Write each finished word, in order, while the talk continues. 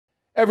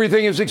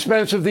Everything is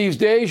expensive these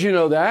days, you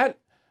know that.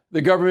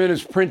 The government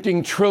is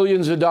printing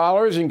trillions of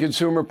dollars and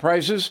consumer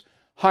prices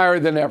higher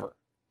than ever.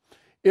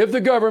 If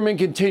the government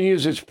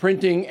continues its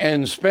printing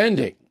and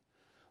spending,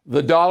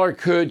 the dollar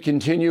could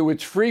continue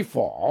its free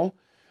fall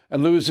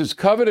and lose its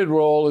coveted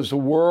role as the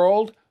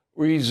world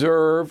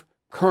reserve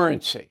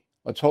currency.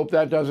 Let's hope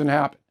that doesn't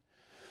happen.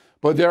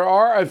 But there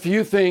are a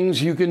few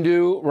things you can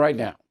do right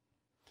now.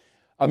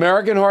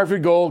 American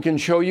Hartford Gold can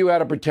show you how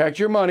to protect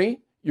your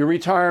money, your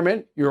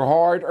retirement, your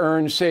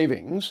hard-earned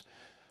savings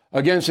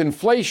against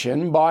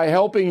inflation by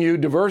helping you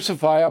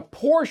diversify a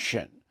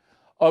portion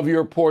of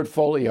your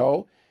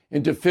portfolio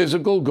into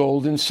physical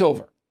gold and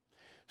silver.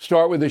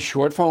 Start with a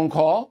short phone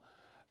call,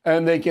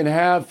 and they can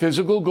have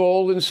physical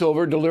gold and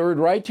silver delivered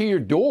right to your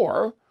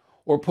door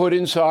or put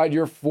inside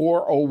your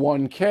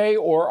 401k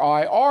or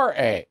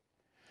IRA.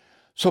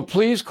 So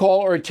please call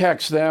or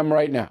text them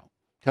right now.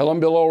 Tell them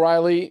Bill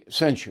O'Reilly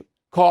sent you.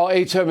 Call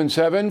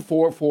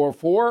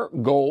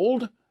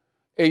 877-444-GOLD,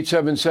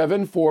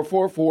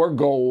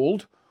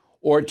 877-444-GOLD,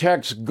 or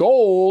text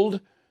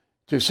GOLD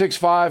to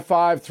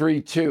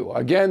 65532.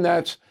 Again,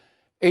 that's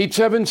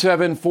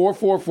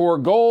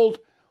 877-444-GOLD,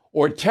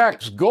 or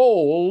text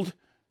GOLD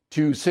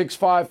to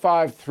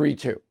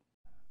 65532.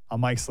 I'm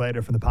Mike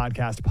Slater from the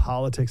podcast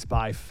Politics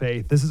by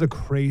Faith. This is a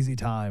crazy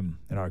time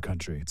in our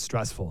country. It's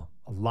stressful,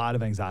 a lot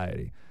of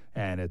anxiety,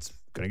 and it's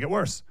going to get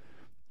worse.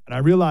 And I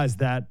realized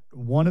that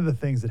one of the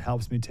things that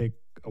helps me take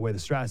away the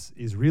stress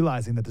is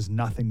realizing that there's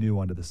nothing new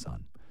under the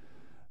sun.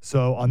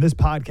 So on this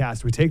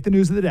podcast, we take the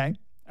news of the day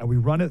and we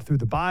run it through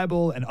the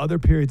Bible and other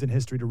periods in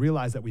history to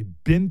realize that we've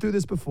been through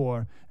this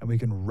before and we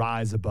can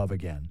rise above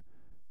again.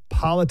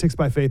 Politics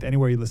by Faith,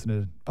 anywhere you listen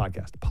to the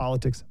podcast.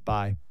 Politics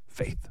by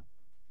Faith.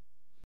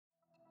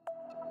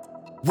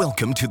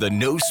 Welcome to the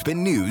No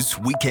Spin News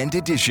Weekend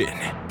Edition.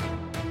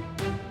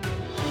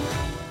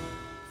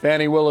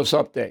 Fani Willis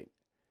update.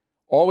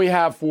 All we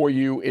have for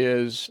you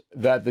is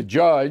that the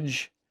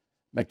judge,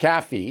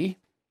 McAfee,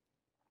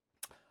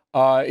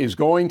 is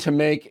going to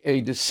make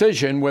a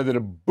decision whether to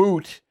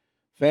boot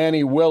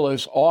Fani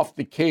Willis off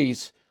the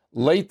case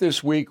late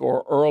this week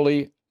or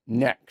early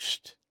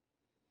next.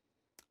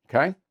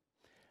 Okay?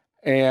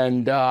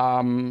 And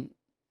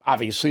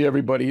obviously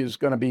everybody is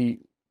going to be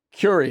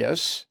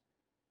curious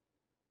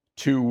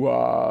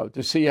to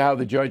see how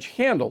the judge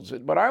handles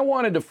it. But I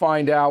wanted to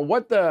find out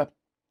what the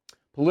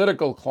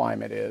political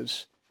climate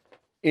is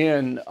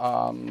in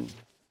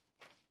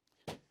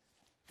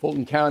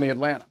Fulton County,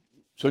 Atlanta.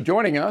 So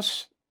joining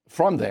us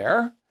from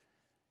there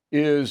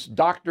is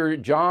Dr.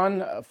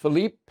 John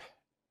Philippe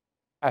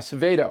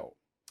Acevedo,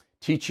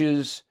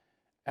 teaches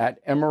at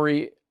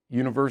Emory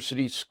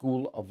University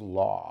School of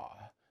Law.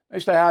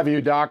 Nice to have you,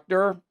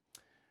 Doctor.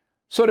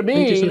 So to me,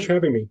 thank you so much for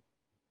having me.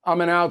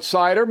 I'm an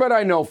outsider, but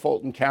I know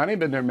Fulton County,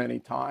 been there many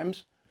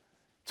times.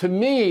 To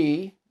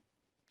me,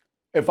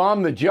 if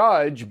I'm the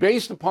judge,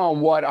 based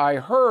upon what I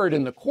heard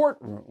in the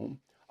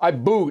courtroom, I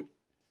boot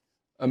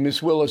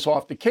Ms. Willis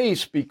off the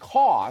case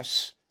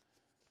because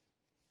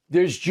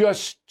there's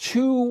just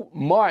too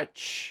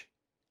much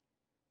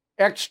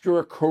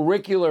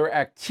extracurricular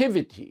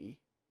activity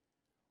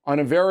on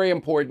a very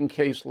important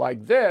case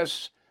like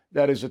this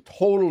that is a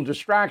total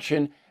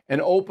distraction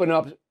and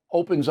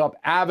opens up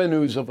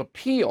avenues of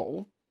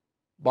appeal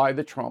by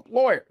the Trump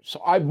lawyers.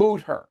 So I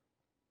boot her.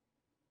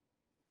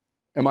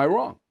 Am I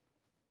wrong?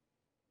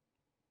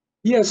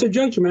 Yeah, so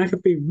Judge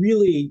McAfee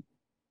really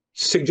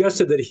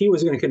suggested that he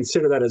was going to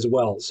consider that as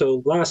well.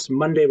 So last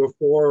Monday,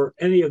 before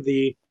any of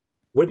the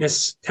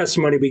witness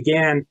testimony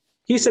began,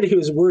 he said he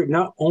was worried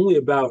not only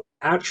about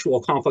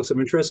actual conflicts of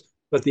interest,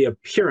 but the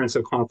appearance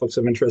of conflicts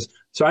of interest.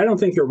 So I don't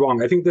think you're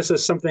wrong. I think this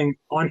is something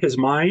on his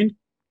mind.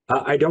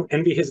 I don't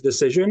envy his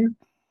decision.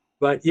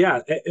 But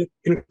yeah,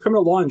 in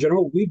criminal law in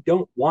general, we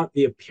don't want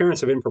the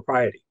appearance of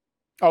impropriety.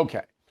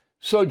 Okay.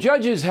 So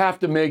judges have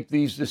to make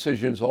these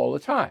decisions all the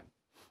time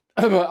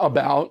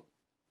about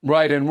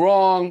right and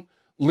wrong,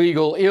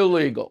 legal,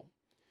 illegal.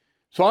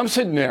 So I'm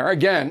sitting there,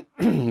 again,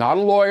 not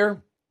a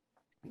lawyer,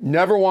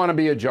 never want to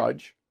be a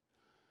judge,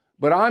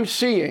 but I'm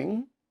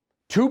seeing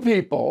two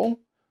people,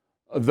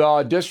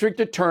 the district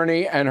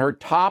attorney and her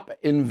top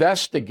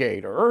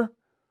investigator,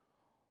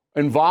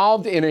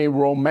 involved in a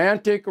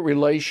romantic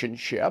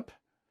relationship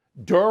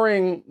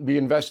during the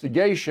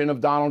investigation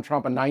of Donald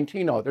Trump and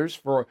 19 others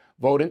for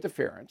vote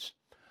interference.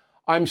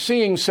 I'm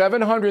seeing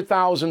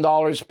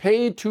 $700,000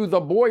 paid to the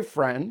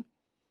boyfriend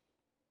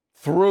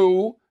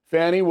through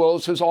Fani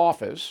Willis's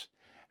office.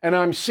 And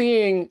I'm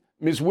seeing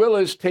Ms.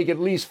 Willis take at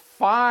least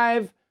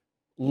 5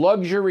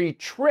 luxury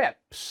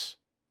trips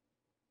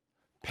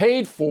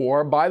paid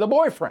for by the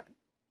boyfriend.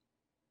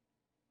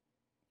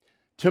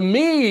 To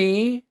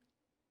me,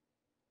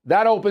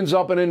 that opens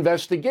up an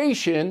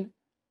investigation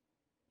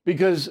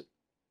because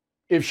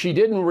if she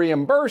didn't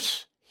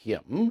reimburse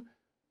him,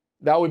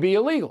 that would be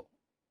illegal.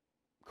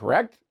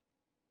 Correct?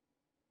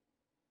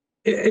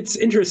 It's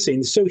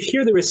interesting. So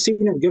here, the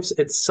receiving of gifts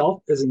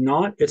itself is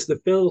not, it's the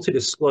failure to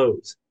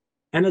disclose.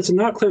 And it's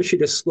not clear she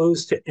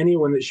disclosed to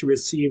anyone that she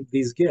received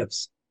these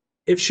gifts.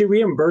 If she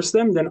reimbursed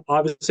them, then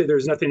obviously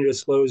there's nothing to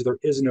disclose. There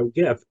is no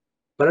gift.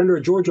 But under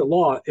Georgia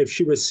law, if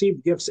she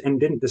received gifts and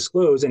didn't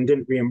disclose and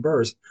didn't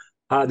reimburse,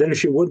 then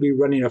she would be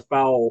running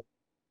afoul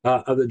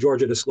of the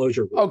Georgia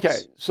disclosure rules. Okay,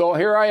 so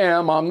here I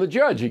am. I'm the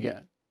judge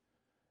again.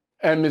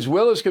 And Ms.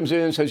 Willis comes in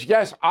and says,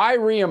 yes, I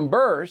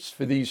reimburse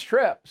for these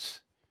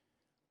trips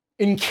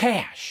in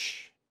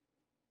cash.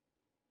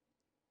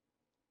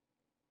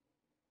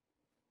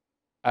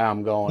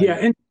 I'm going, Yeah,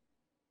 and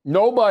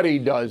nobody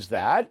does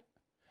that.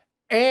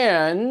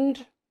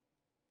 And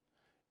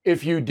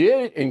if you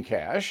did it in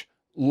cash,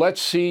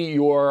 let's see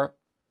your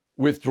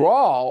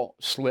withdrawal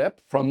slip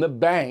from the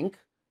bank,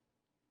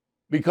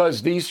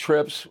 because these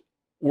trips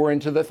were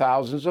into the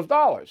thousands of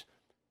dollars.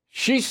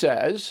 She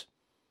says,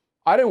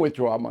 I didn't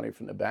withdraw money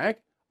from the bank.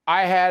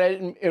 I had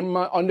it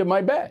under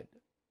my bed,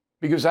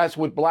 because that's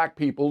what black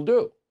people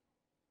do.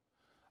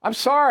 I'm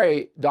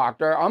sorry,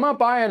 doctor, I'm not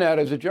buying that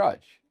as a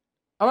judge.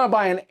 I'm not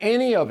buying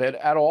any of it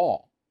at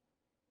all.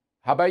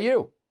 How about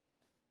you?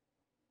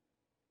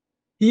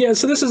 yeah,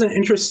 so this is an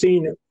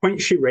interesting point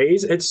she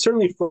raised. It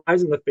certainly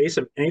flies in the face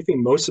of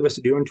anything most of us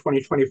do in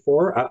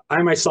 2024.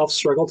 I myself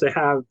struggle to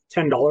have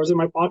 $10 in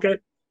my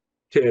pocket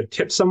to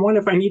tip someone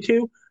if I need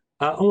to.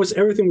 Almost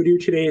everything we do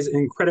today is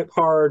in credit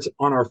cards,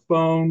 on our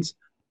phones.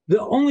 The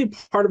only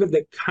part of it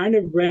that kind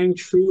of rang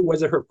true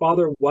was that her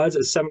father was a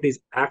 70s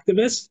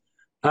activist.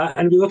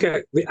 And if you look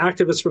at the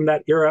activists from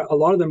that era, a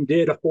lot of them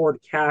did hoard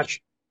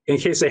cash in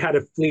case they had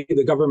to flee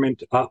the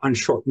government on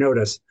short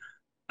notice.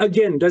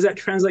 Again, does that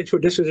translate to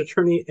a district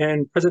attorney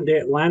in present day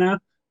Atlanta?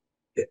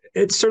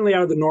 It's certainly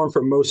out of the norm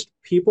for most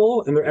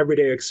people in their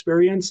everyday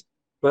experience,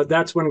 but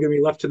that's when it's going to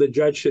be left to the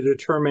judge to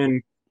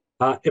determine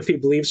if he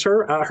believes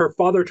her. Her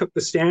father took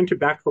the stand to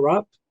back her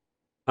up,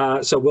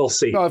 so we'll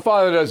see. No, the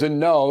father doesn't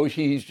know.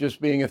 He's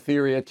just being a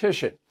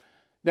theoretician.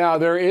 Now,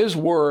 there is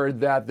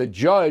word that the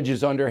judge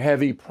is under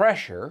heavy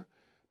pressure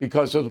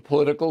because of the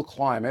political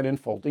climate in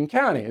Fulton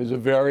County. It's a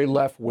very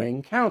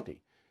left-wing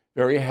county,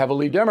 very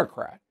heavily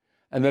Democrat.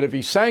 And that if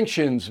he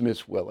sanctions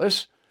Miss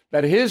Willis,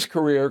 that his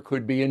career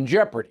could be in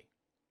jeopardy.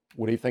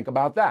 What do you think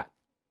about that?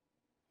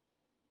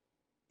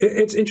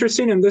 It's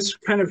interesting, and this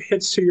kind of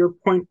hits to your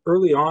point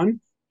early on.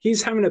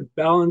 He's having to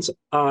balance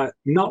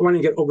not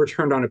wanting to get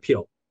overturned on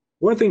appeal.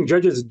 One thing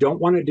judges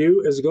don't want to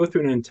do is go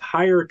through an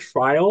entire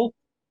trial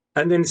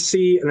and then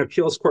see an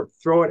appeals court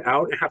throw it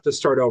out and have to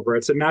start over.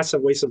 It's a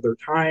massive waste of their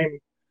time,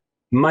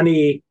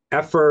 money,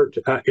 effort,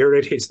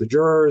 irritates the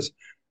jurors.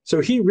 So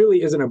he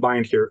really is in a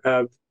bind here.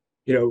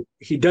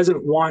 He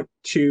doesn't want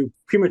to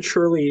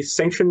prematurely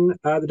sanction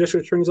the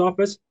district attorney's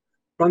office.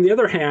 But on the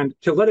other hand,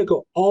 to let it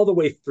go all the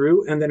way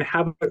through and then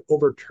have it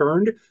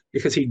overturned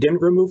because he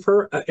didn't remove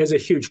her is a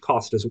huge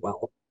cost as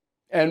well.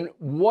 And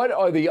what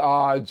are the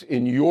odds,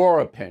 in your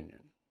opinion,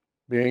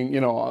 being,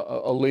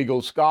 a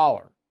legal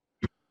scholar,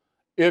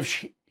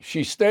 if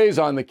she stays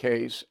on the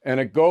case and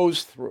it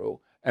goes through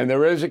and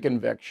there is a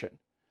conviction,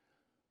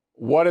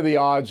 what are the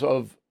odds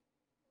of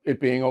it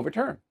being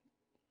overturned?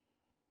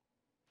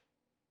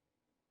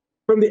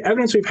 From the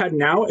evidence we've had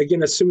now,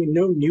 again, assuming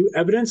no new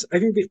evidence, I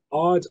think the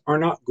odds are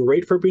not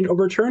great for being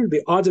overturned.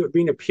 The odds of it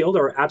being appealed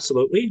are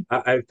absolutely.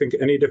 I think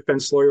any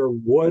defense lawyer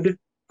would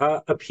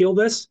appeal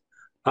this.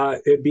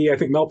 It'd be, I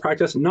think,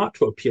 malpractice not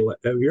to appeal it.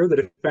 If you're the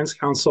defense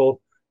counsel,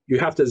 you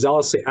have to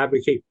zealously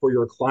advocate for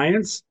your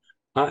clients.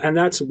 And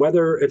that's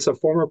whether it's a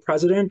former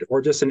president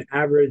or just an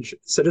average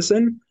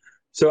citizen.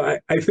 So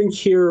I think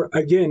here,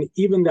 again,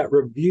 even that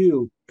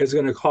review is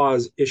going to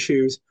cause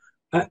issues.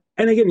 And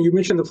again, you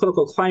mentioned the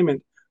political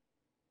climate.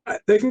 I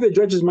think the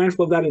judge is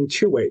mindful of that in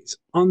two ways.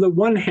 On the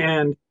one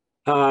hand,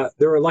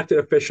 they're elected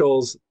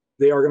officials.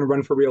 They are going to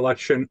run for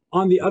re-election.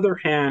 On the other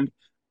hand,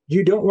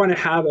 you don't want to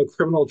have a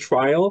criminal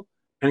trial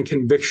and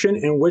conviction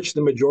in which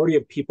the majority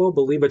of people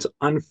believe it's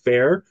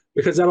unfair,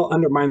 because that'll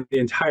undermine the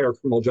entire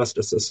criminal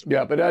justice system.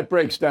 Yeah, but that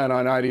breaks down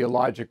on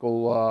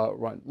ideological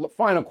run.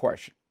 Final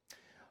question.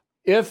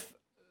 If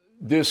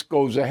this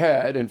goes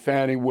ahead and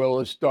Fani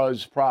Willis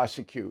does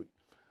prosecute,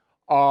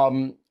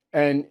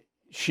 and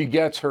she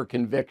gets her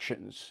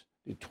convictions,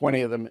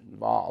 20 of them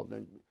involved,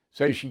 and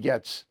say she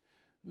gets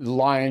the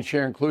lion's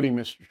share, including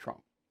Mr. Trump,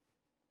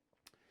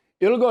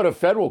 it'll go to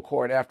federal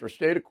court after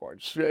state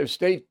court. If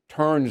state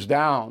turns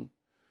down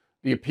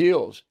the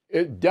appeals,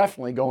 it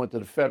definitely go into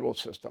the federal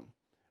system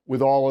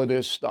with all of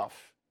this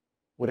stuff.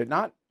 Would it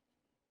not?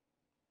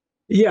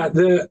 Yeah,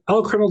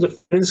 all criminal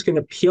defendants can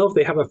appeal if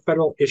they have a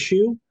federal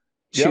issue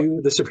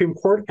to the Supreme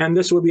Court, and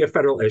this would be a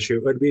federal issue.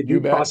 It would be due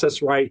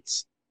process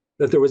rights,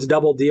 that there was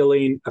double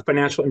dealing,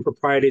 financial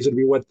improprieties would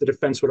be what the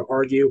defense would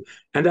argue,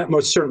 and that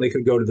most certainly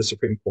could go to the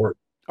Supreme Court.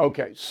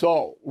 Okay,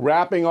 so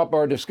wrapping up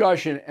our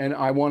discussion, and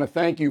I want to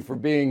thank you for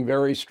being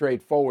very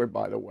straightforward,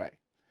 by the way.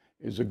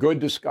 It's a good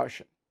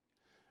discussion.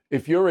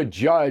 If you're a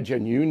judge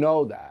and you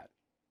know that,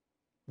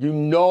 you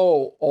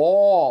know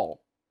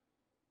all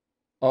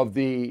of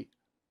the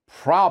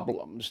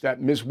problems that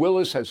Ms.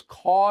 Willis has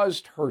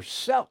caused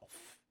herself.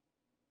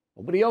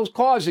 Nobody else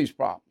caused these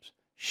problems.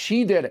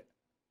 She did it.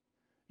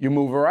 You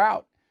move her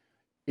out.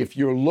 If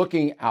you're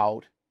looking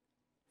out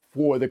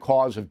for the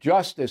cause of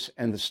justice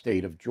and the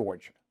state of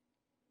Georgia.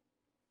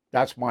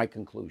 That's my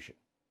conclusion.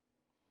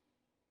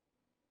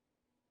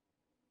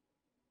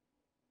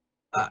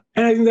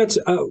 And I think that's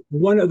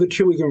one of the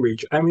two we can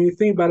reach. I mean, you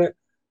think about it,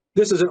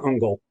 this is an own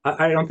goal.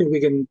 I don't think we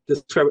can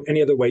describe it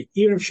any other way.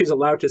 Even if she's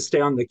allowed to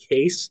stay on the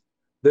case,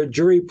 the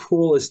jury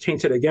pool is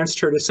tainted against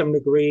her to some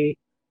degree.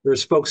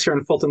 There's folks here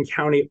in Fulton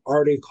County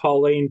already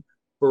calling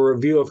for a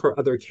review of her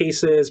other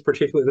cases,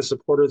 particularly the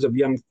supporters of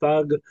Young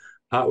Thug,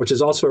 which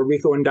is also a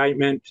RICO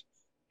indictment.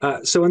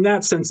 So in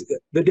that sense,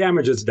 the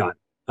damage is done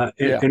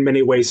in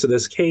many ways to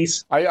this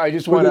case. I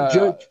just want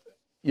to...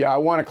 Yeah, I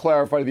want to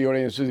clarify to the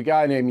audience. There's a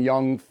guy named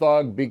Young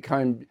Thug, big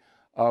time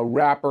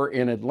rapper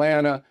in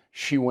Atlanta.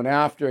 She went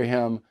after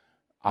him.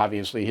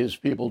 Obviously, his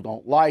people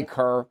don't like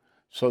her,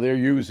 so they're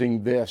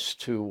using this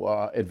to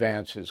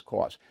advance his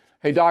cause.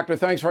 Hey, Doctor,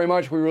 thanks very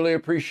much. We really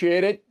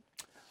appreciate it.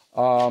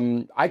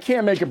 I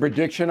can't make a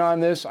prediction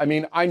on this. I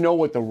mean, I know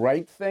what the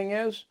right thing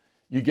is.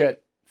 You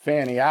get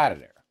Fannie out of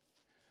there.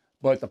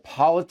 But the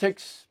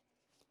politics,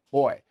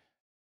 boy.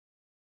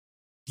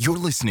 You're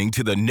listening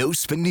to the No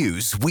Spin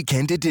News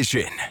Weekend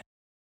Edition.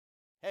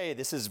 Hey,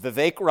 this is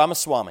Vivek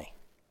Ramaswamy.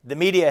 The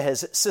media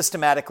has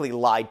systematically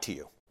lied to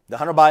you. The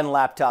Hunter Biden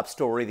laptop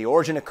story, the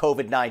origin of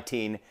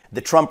COVID-19,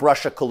 the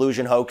Trump-Russia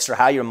collusion hoax, or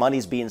how your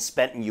money's being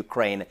spent in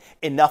Ukraine.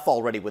 Enough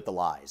already with the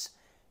lies.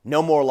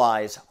 No more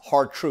lies,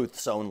 hard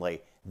truths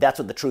only. That's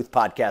what the Truth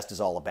Podcast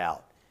is all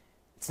about.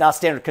 It's not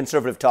standard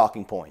conservative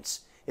talking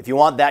points. If you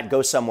want that,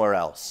 go somewhere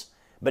else.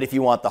 But if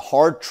you want the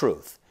hard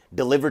truth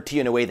delivered to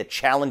you in a way that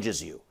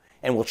challenges you,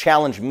 and will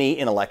challenge me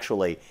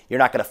intellectually, you're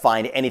not going to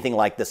find anything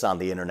like this on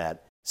the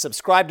internet.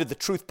 Subscribe to the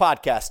Truth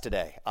Podcast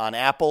today on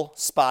Apple,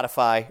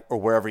 Spotify, or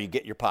wherever you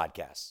get your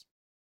podcasts.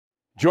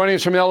 Joining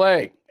us from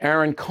L.A.,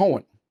 Aaron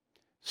Cohen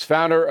is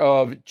founder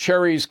of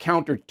Cherry's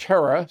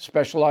Counter-Terror,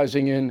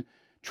 specializing in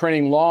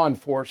training law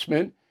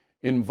enforcement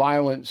in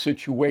violent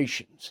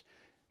situations.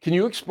 Can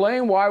you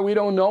explain why we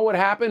don't know what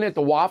happened at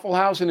the Waffle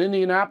House in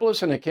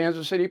Indianapolis and the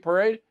Kansas City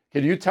parade?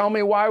 Can you tell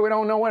me why we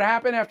don't know what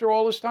happened after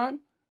all this time?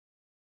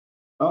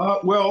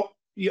 Well,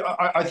 yeah,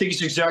 I think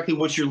it's exactly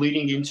what you're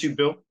leading into,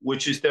 Bill,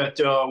 which is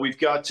that we've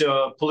got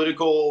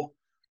political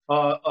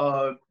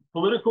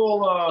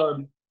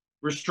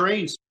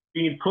restraints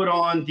being put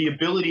on the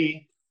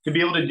ability to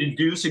be able to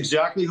deduce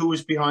exactly who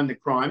was behind the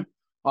crime.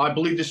 I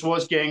believe this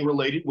was gang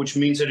related, which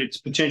means that it's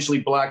potentially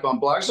black on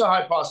black. It's a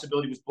high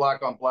possibility it was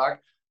black on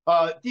black.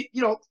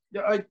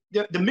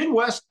 The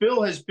Midwest,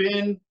 Bill, has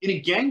been in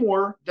a gang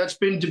war that's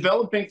been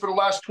developing for the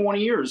last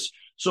 20 years.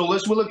 So we'll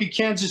look at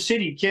Kansas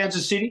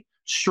City.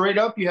 Straight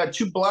up, you had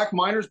two black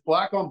miners,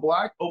 black on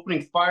black,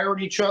 opening fire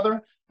at each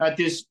other at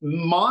this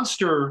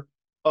monster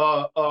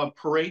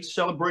parade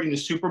celebrating the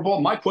Super Bowl.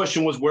 My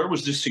question was, where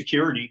was the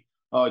security,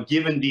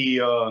 given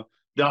the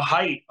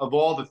height of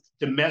all the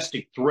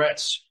domestic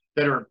threats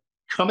that are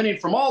coming in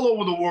from all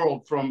over the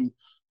world, from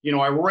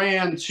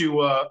Iran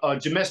to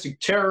domestic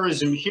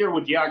terrorism here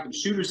with the active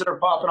shooters that are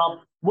popping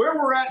up. Where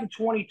we're at in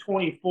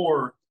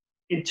 2024,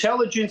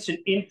 intelligence and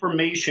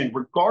information,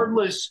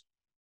 regardless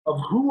of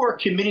who are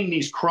committing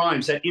these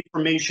crimes, that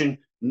information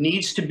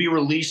needs to be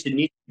released. It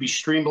needs to be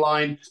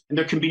streamlined, and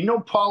there can be no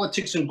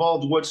politics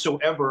involved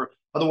whatsoever.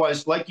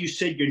 Otherwise, like you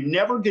said, you're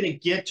never going to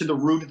get to the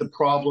root of the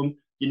problem.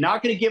 You're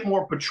not going to get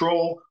more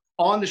patrol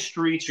on the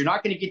streets. You're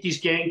not going to get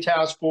these gang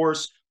task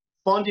force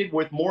funded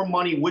with more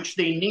money, which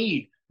they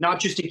need, not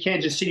just in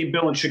Kansas City,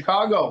 Bill, in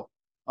Chicago.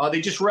 They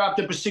just wrapped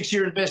up a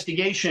 6-year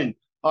investigation.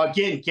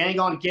 Again, gang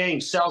on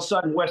gang, South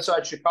Side and West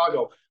Side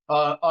Chicago.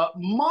 A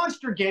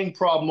monster gang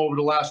problem over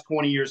the last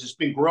 20 years. It's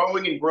been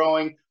growing and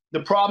growing.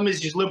 The problem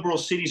is these liberal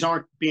cities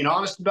aren't being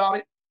honest about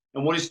it.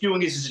 And what it's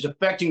doing is it's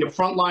affecting the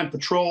frontline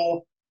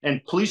patrol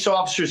and police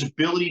officers'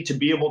 ability to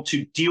be able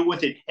to deal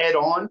with it head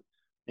on.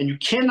 And you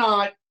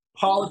cannot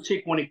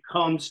politic when it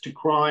comes to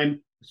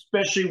crime,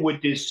 especially with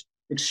this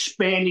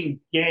expanding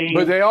gang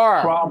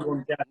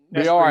problem.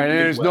 They are, and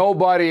there's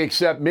nobody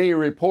except me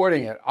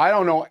reporting it. I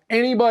don't know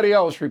anybody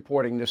else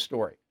reporting this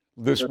story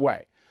this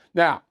way.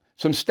 Now,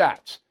 some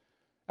stats.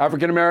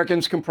 African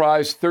Americans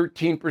comprise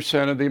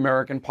 13% of the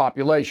American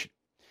population.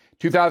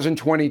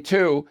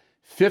 2022,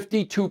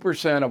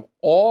 52% of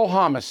all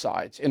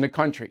homicides in the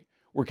country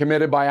were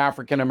committed by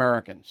African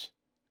Americans.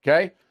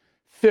 Okay?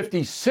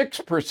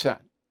 56%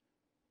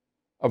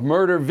 of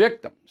murder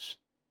victims,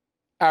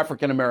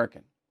 African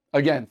American.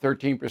 Again,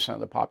 13% of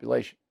the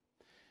population.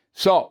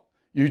 So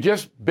you're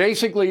just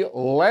basically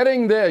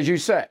letting this, as you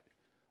said,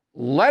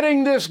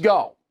 letting this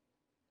go.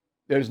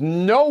 There's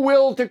no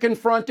will to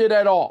confront it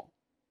at all.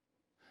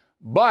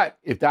 But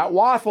if that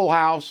Waffle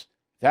House,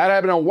 that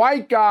having a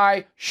white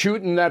guy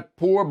shooting that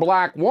poor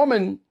black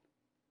woman,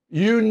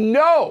 you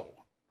know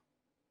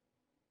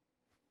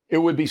it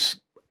would be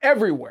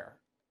everywhere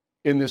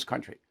in this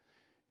country.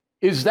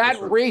 Is that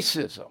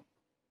racism?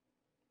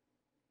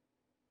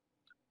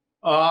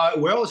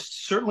 Well, it's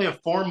certainly a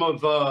form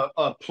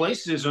of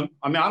placism.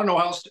 I mean, I don't know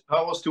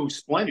how else to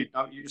explain it.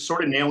 You're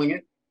sort of nailing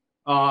it.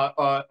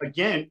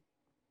 Again,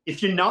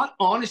 if you're not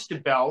honest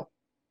about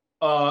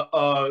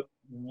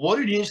what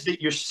it is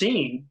that you're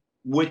seeing,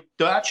 with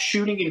that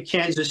shooting in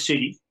Kansas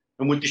City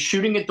and with the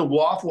shooting at the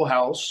Waffle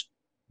House,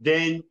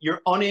 then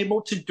you're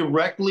unable to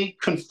directly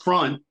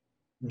confront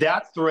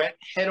that threat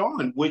head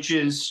on, which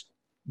is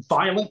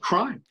violent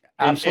crime.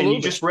 Absolutely.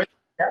 And you just read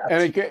that.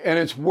 And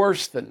it's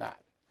worse than that.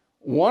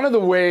 One of the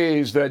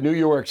ways that New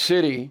York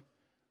City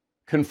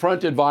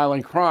confronted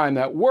violent crime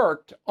that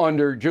worked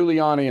under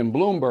Giuliani and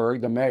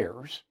Bloomberg, the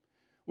mayors,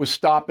 was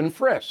stop and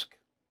frisk.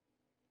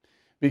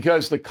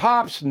 Because the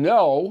cops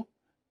know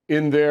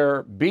in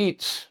their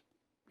beats,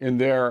 in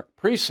their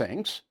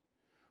precincts,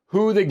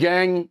 who the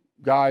gang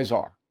guys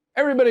are.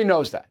 Everybody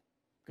knows that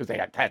because they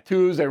got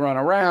tattoos, they run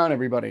around,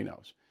 everybody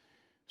knows.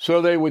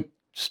 So they would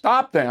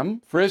stop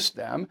them, frisk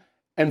them,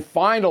 and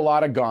find a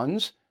lot of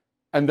guns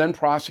and then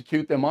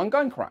prosecute them on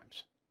gun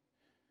crimes.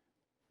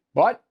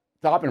 But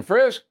stop and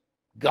frisk,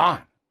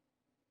 gone.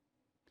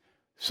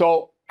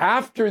 So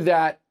after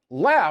that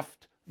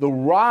left, the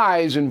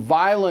rise in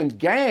violent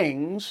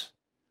gangs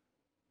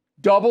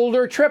doubled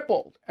or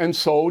tripled, and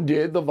so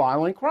did the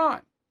violent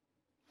crime.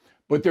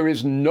 But there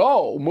is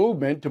no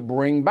movement to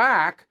bring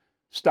back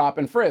stop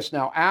and frisk.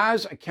 Now,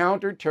 as a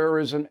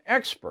counterterrorism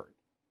expert,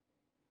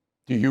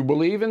 do you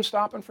believe in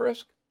stop and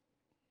frisk?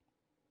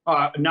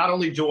 Not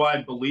only do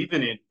I believe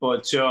in it,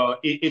 but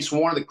it's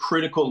one of the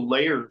critical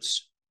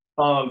layers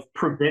of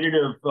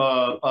preventative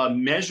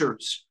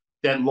measures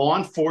that law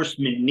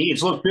enforcement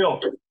needs. Look, Bill,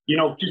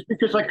 just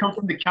because I come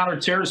from the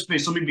counterterrorist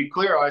space, let me be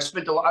clear. I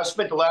spent the last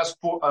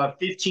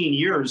 15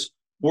 years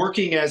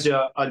working as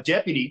a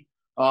deputy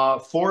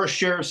for a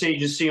sheriff's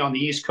agency on the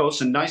East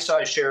Coast, a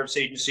nice-sized sheriff's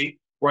agency,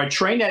 where I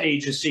trained that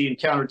agency in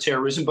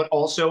counterterrorism, but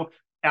also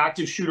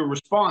active shooter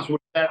response,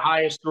 which is that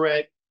highest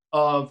threat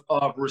of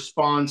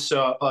response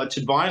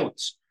to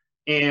violence.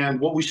 And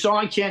what we saw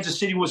in Kansas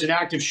City was an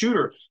active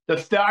shooter. The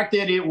fact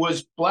that it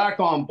was black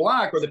on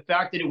black, or the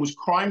fact that it was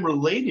crime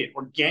related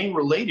or gang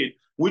related,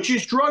 which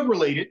is drug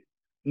related,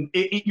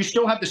 you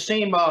still have the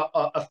same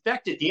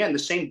effect at the end, the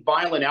same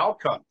violent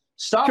outcome.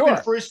 Stop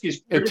and frisk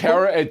is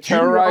critical. It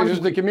terrorizes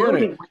the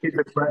community.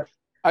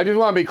 I just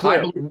want to be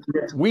clear.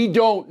 We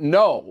don't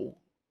know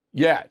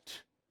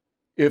yet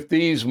if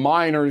these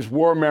minors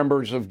were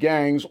members of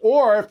gangs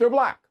or if they're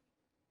black.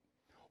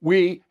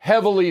 We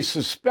heavily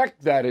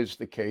suspect that is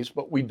the case,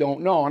 but we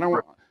don't know. And I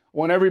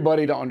want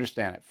everybody to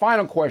understand it.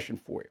 Final question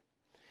for you.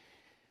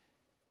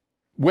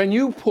 When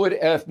you put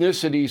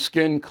ethnicity,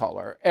 skin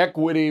color,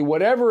 equity,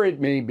 whatever it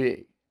may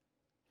be,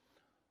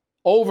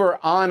 over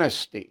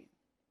honesty,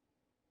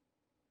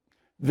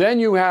 then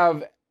you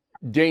have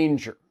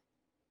danger,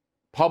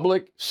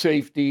 public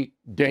safety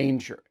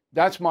danger.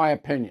 That's my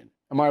opinion.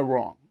 Am I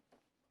wrong?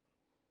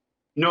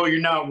 No,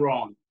 you're not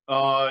wrong.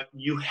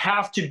 You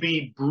have to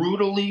be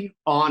brutally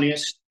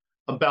honest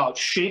about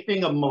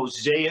shaping a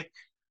mosaic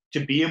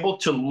to be able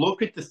to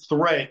look at the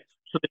threat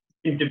so that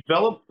you can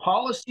develop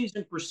policies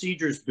and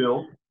procedures,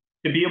 Bill,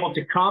 to be able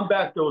to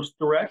combat those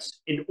threats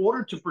in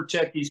order to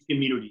protect these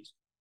communities.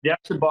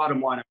 That's the bottom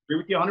line. I agree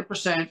with you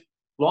 100%.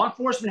 Law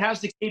enforcement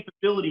has the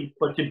capability,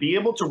 but to be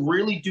able to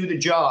really do the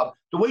job,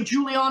 the way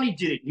Giuliani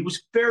did it, he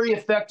was very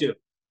effective.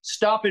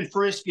 Stop and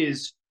frisk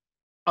is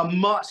a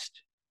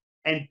must.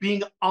 And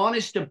being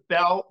honest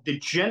about the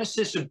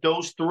genesis of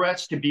those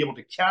threats, to be able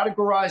to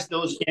categorize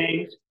those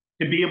gangs,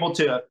 to be able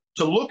to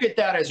look at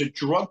that as a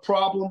drug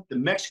problem, the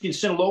Mexican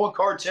Sinaloa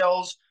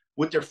cartels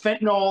with their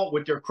fentanyl,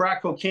 with their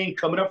crack cocaine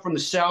coming up from the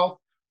south,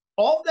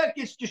 all of that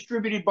gets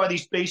distributed by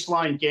these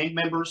baseline gang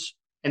members,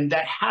 and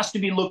that has to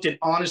be looked at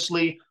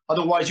honestly.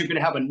 Otherwise, you're going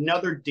to have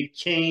another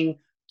decaying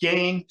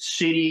gang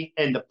city,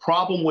 and the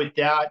problem with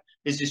that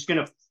is it's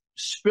going to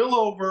spill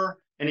over,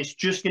 and it's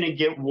just going to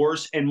get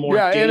worse and more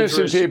dangerous.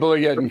 Innocent people are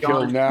getting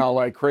killed now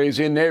like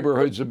crazy, and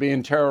neighborhoods are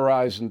being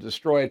terrorized and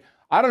destroyed.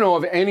 I don't know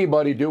of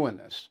anybody doing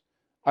this.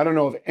 I don't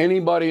know of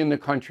anybody in the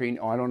country.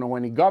 I don't know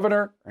any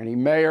governor, any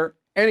mayor,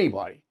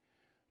 anybody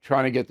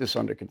trying to get this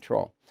under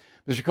control.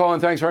 Mr. Cohen,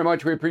 thanks very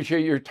much. We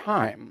appreciate your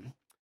time.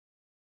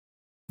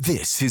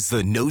 This is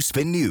the No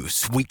Spin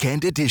News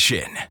Weekend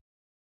Edition.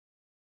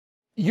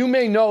 You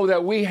may know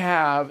that we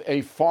have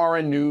a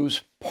foreign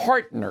news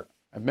partner.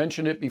 I've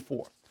mentioned it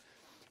before.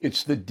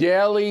 It's the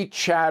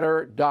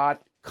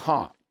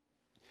dailychatter.com.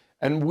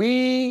 And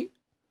we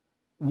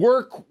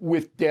work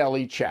with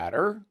Daily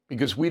Chatter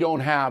because we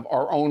don't have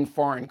our own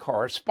foreign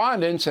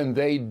correspondents, and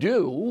they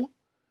do,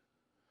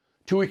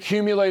 to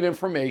accumulate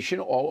information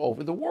all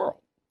over the world.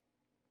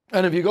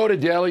 And if you go to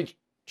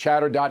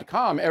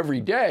dailychatter.com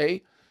every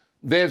day,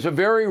 there's a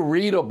very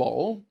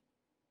readable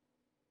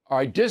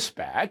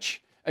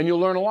dispatch, and you'll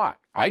learn a lot.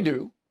 I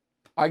do.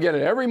 I get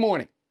it every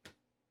morning.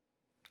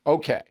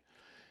 Okay.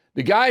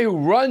 The guy who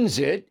runs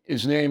it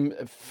is named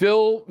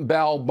Phil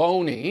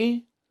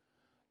Balboni,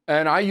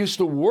 and I used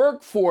to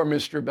work for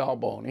Mr.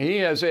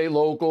 Balboni as a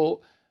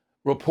local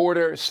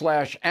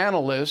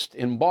reporter/analyst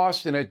in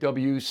Boston at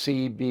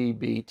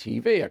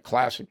WCBB-TV, a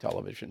classic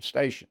television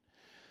station.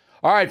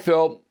 All right,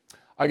 Phil,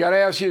 I got to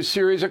ask you a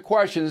series of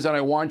questions, and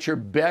I want your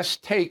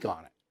best take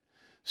on it.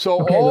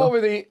 So Okay, all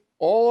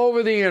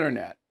over the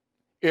internet,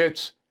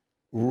 it's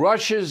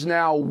Russia's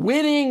now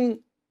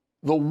winning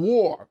the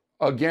war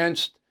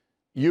against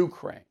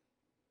Ukraine.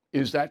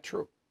 Is that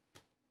true?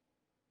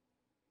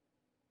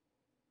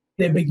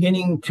 They're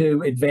beginning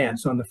to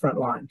advance on the front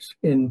lines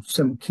in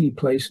some key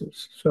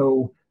places.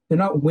 So they're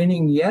not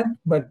winning yet,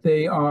 but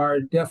they are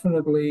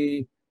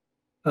definitely,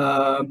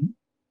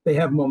 they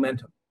have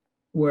momentum,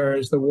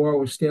 whereas the war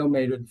was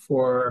stalemated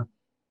for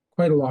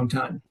quite a long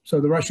time. So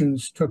the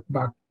Russians took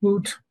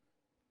Bakhmut.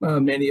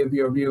 Many of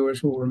your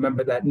viewers will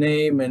remember that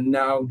name. And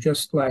now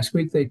just last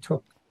week, they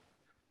took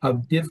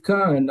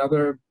Avdiivka,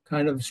 another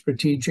kind of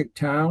strategic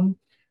town.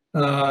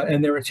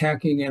 And they're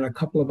attacking in a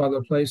couple of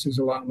other places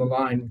along the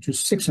line, which is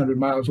 600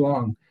 miles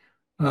long.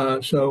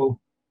 So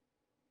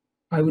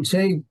I would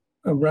say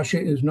Russia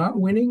is not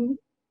winning,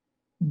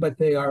 but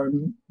they are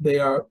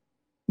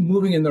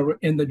moving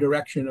in the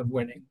direction of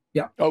winning.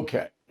 Yeah.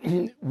 Okay.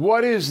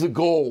 What is the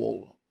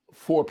goal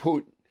for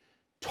Putin?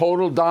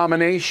 Total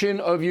domination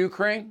of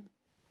Ukraine?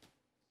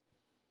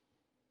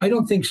 I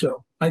don't think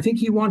so. I think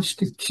he wants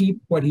to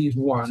keep what he's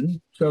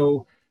won.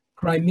 So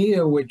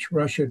Crimea, which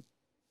Russia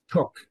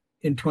took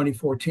in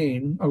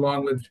 2014,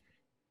 along with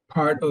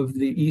part of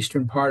the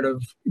eastern part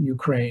of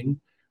Ukraine.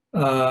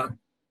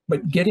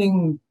 But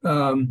getting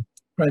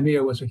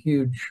Crimea was a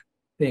huge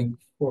thing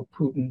for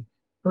Putin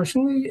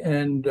personally,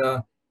 and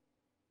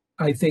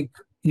I think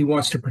he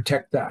wants to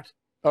protect that.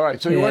 All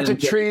right, so he wants a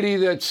treaty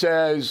that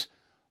says,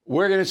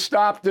 we're going to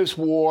stop this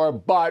war,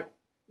 but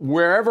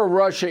wherever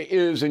Russia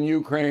is in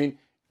Ukraine,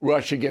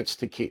 Russia gets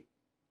to keep.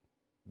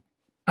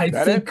 I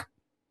think,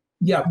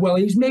 yeah, well,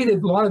 he's made a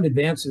lot of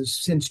advances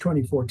since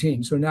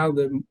 2014. So now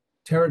the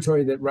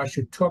territory that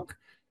Russia took,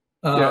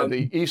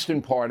 the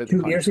eastern part of the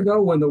country. 2 years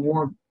ago, when the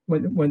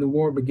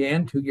war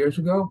began 2 years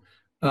ago,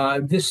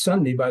 this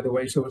Sunday, by the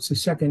way, so it's the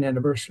second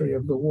anniversary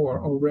of the war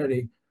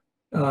already.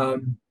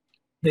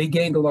 They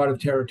gained a lot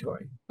of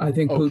territory. I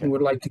think Putin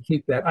would like to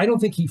keep that. I don't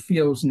think he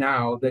feels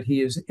now that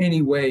he is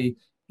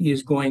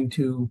going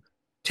to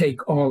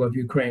take all of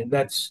Ukraine.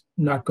 That's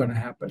not going to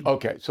happen.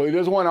 Okay, so he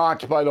doesn't want to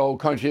occupy the whole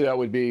country. That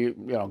would be,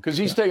 because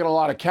he's taken a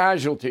lot of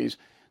casualties.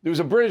 There was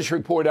a British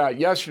report out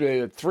yesterday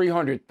that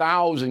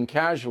 300,000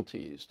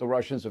 casualties the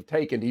Russians have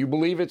taken. Do you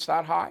believe it's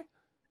that high?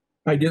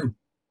 I do.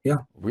 Yeah,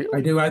 really?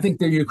 I do. I think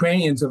the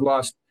Ukrainians have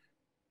lost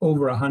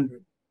over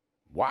 100.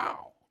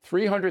 Wow.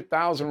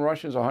 300,000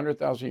 Russians,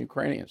 100,000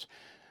 Ukrainians.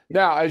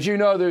 Now, as you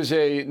know, there's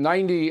a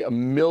billion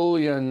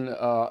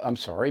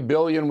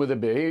with a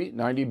B,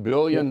 $90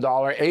 billion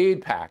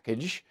aid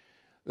package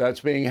that's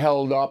being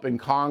held up in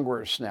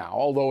Congress now,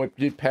 although it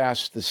did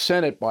pass the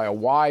Senate by a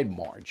wide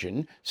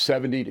margin,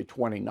 70 to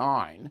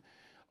 29,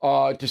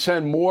 to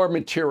send more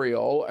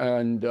material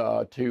and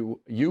to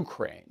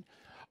Ukraine.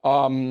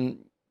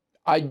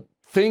 I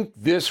think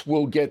this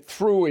will get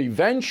through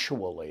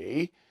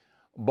eventually,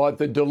 but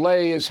the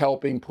delay is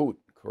helping Putin,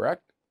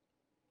 correct?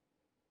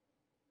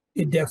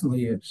 It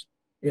definitely is.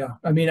 Yeah.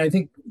 I mean, I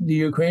think the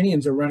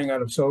Ukrainians are running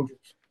out of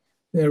soldiers.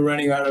 They're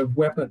running out of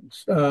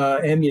weapons,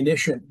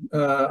 ammunition,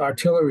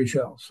 artillery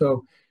shells.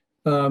 So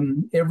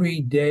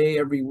every day,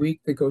 every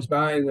week that goes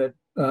by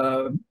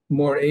that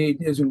more aid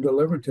isn't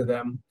delivered to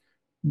them,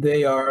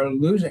 they are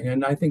losing.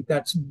 And I think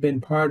that's been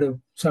part of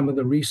some of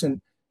the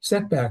recent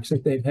setbacks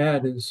that they've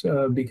had is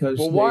because.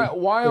 Well,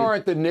 why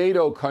aren't the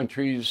NATO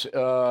countries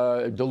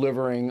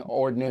delivering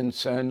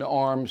ordnance and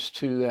arms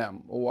to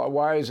them?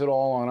 Why is it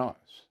all on us?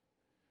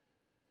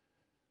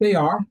 They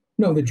are.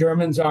 No, the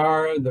Germans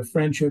are, the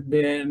French have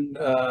been,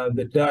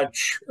 the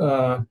Dutch,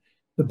 the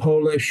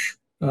Polish,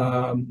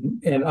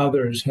 and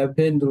others have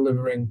been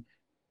delivering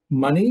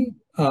money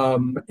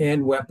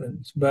and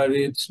weapons. But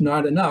it's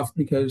not enough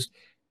because,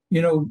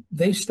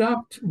 they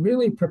stopped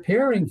really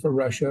preparing for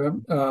Russia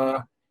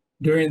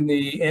after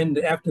the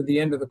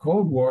end of the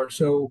Cold War.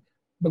 So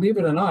believe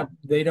it or not,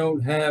 they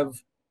don't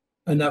have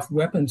enough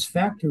weapons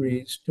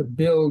factories to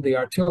build the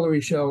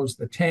artillery shells,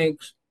 the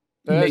tanks,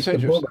 That's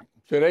interesting.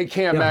 So they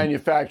can't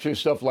manufacture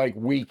stuff like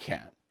we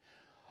can.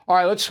 All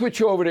right, let's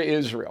switch over to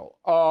Israel.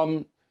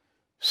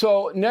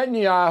 So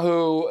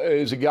Netanyahu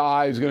is a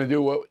guy who's going to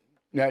do what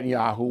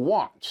Netanyahu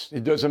wants.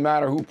 It doesn't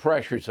matter who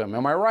pressures him.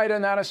 Am I right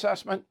in that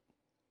assessment?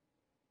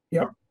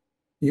 Yep,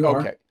 you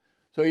are. Okay,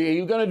 so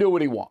he's going to do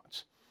what he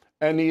wants.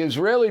 And the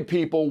Israeli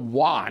people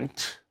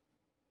want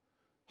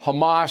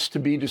Hamas to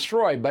be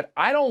destroyed. But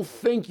I don't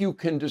think you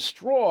can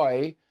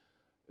destroy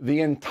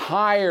the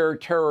entire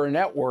terror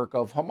network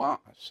of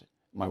Hamas.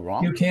 Am I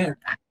wrong? You can't.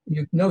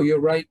 No,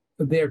 you're right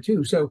there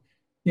too. So,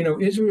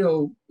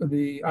 Israel,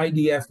 the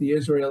IDF, the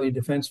Israeli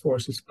Defense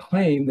Forces,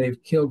 claim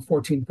they've killed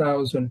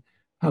 14,000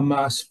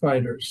 Hamas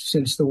fighters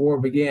since the war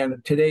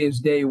began. Today is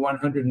day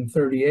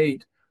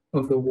 138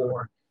 of the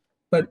war.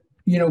 But,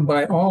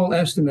 by all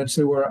estimates,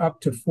 there were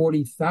up to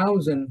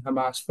 40,000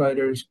 Hamas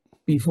fighters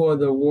before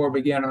the war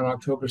began on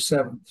October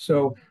 7th.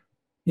 So,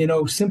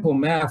 simple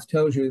math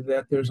tells you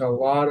that there's a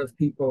lot of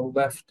people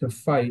left to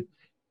fight.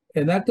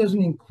 And that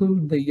doesn't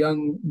include the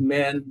young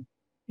men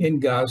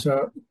in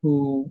Gaza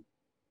who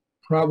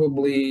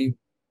probably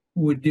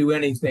would do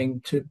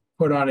anything to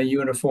put on a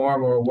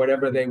uniform or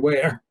whatever they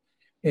wear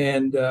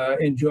and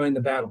join the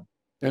battle.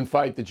 And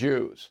fight the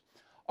Jews.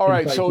 All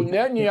right, so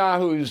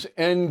Netanyahu's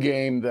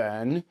endgame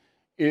then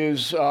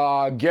is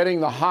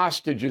getting the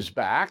hostages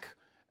back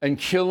and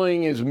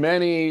killing as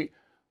many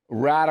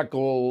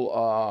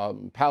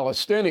radical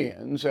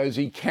Palestinians as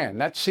he can.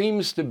 That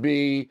seems to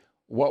be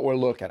what we're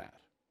looking at.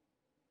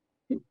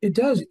 It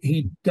does.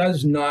 He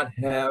does not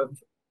have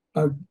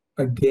a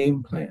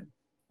game plan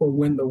for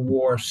when the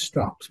war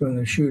stops, when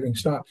the shooting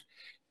stops.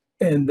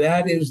 And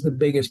that is the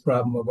biggest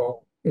problem of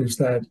all, is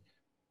that,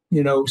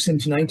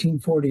 since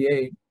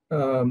 1948,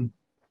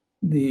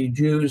 the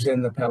Jews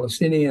and the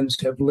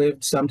Palestinians have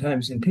lived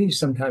sometimes in peace,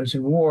 sometimes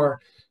in war,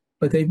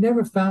 but they've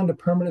never found a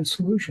permanent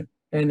solution.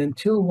 And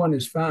until one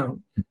is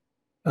found,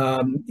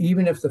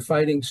 even if the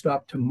fighting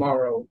stopped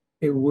tomorrow,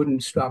 it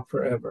wouldn't stop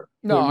forever.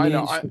 No, I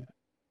know.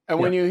 And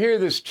when you hear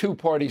this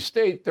two-party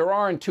state, there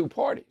aren't two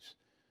parties.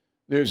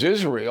 There's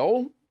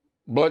Israel,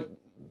 but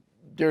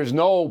there's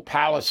no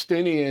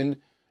Palestinian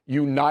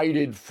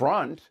united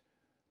front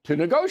to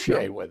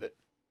negotiate with it.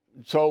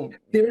 So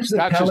there's the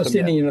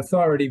Palestinian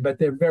Authority, but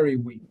they're very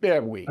weak.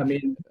 They're weak. I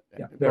mean,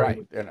 very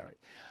weak. Right.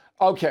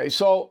 Okay,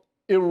 so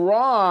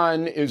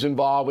Iran is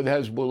involved with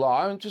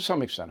Hezbollah and to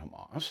some extent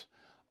Hamas,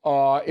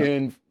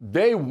 and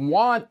they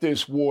want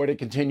this war to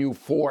continue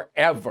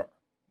forever,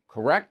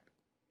 correct?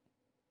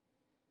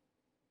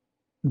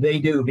 They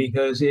do,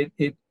 because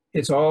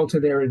it's all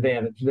to their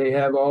advantage. They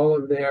have all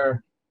of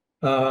their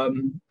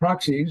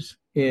proxies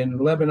in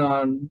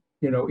Lebanon,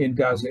 in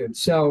Gaza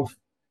itself,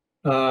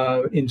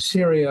 in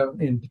Syria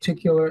in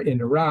particular,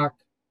 in Iraq,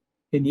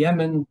 in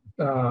Yemen,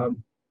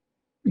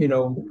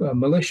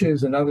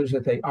 militias and others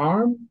that they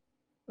arm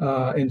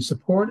and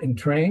support and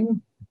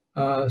train.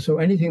 So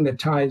anything that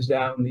ties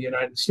down the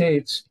United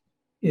States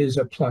is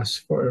a plus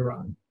for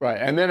Iran. Right,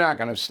 and they're not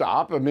going to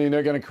stop. I mean,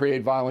 they're going to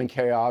create violent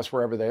chaos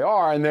wherever they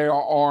are, and they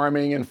are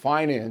arming and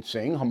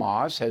financing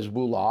Hamas,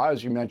 Hezbollah,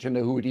 as you mentioned, the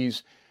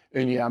Houthis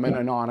in Yemen,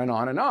 and on and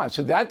on and on.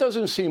 So that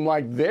doesn't seem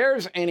like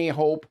there's any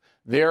hope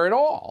there at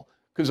all,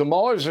 because the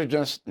mullahs are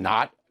just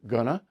not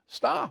going to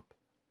stop.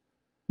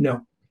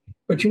 No,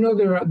 but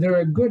there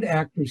are good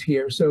actors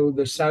here. So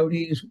the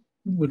Saudis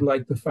would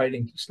like the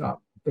fighting to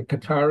stop. The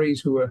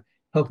Qataris, who are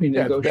helping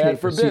negotiate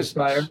the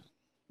ceasefire.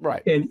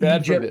 Right. And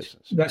bad Egypt, for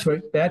business. That's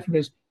right. Bad for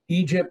business.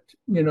 Egypt,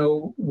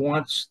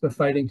 wants the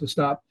fighting to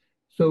stop.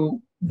 So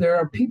there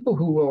are people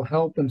who will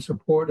help and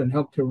support and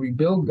help to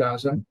rebuild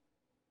Gaza.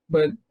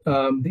 But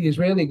the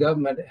Israeli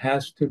government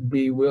has to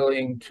be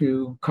willing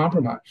to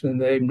compromise,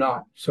 and they've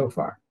not so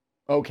far.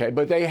 Okay,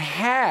 but they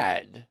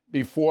had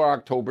before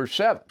October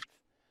 7th.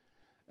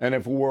 And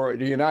if it were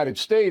the United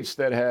States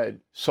that had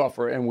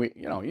suffered, and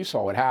you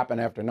saw what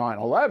happened after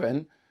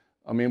 9/11,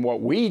 I mean, what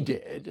we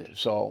did.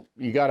 So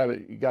you got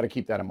to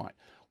keep that in mind.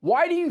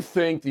 Why do you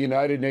think the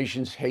United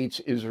Nations hates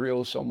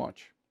Israel so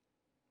much?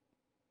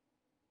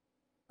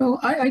 Well,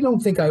 I don't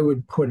think I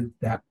would put it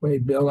that way,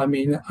 Bill. I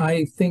mean,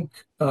 I think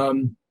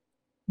the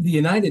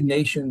United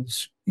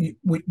Nations, do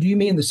you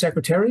mean the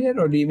Secretariat,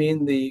 or do you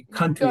mean the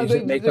countries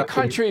that make up the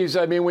countries?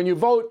 I mean, when you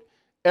vote,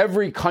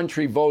 every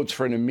country votes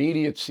for an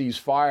immediate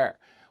ceasefire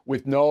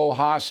with no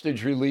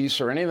hostage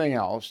release or anything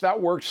else. That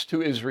works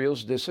to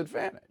Israel's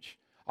disadvantage.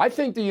 I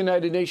think the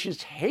United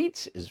Nations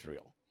hates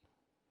Israel.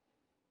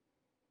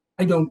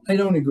 I don't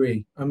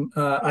agree.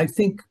 I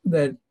think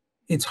that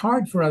it's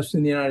hard for us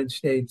in the United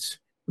States,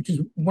 which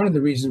is one of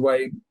the reasons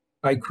why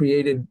I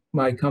created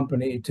my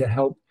company, to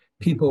help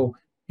people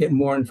get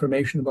more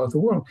information about the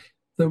world.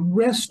 The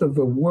rest of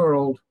the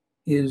world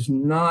is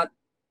not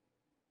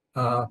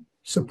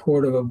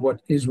supportive of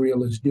what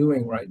Israel is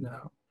doing right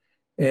now.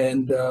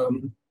 And,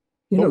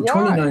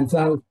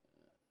 29,000.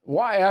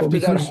 Why? After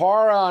that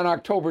horror on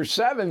October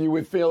 7th, you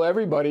would feel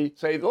everybody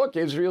say, look,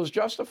 Israel's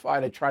justified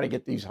to try to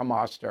get these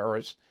Hamas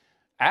terrorists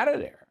out of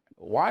there.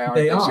 Why aren't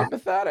they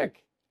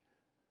sympathetic?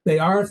 They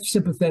are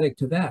sympathetic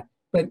to that.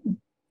 But,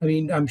 I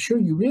mean, I'm sure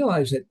you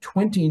realize that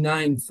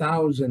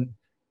 29,000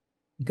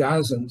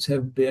 Gazans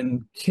have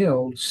been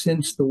killed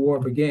since the war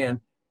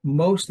began,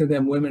 most of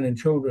them women and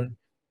children.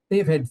 They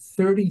have had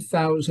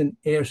 30,000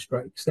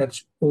 airstrikes.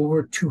 That's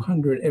over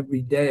 200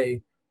 every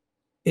day.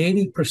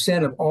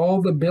 80% of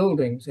all the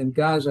buildings in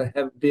Gaza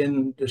have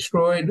been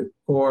destroyed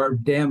or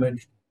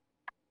damaged.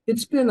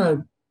 It's been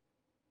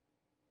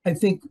I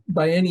think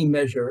by any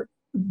measure,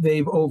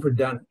 they've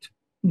overdone it.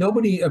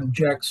 Nobody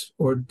objects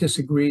or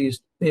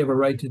disagrees. They have a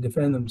right to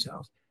defend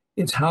themselves.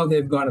 It's how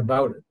they've gone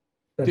about it.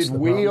 Did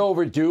we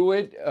overdo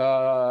it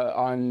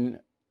on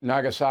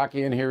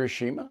Nagasaki and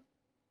Hiroshima?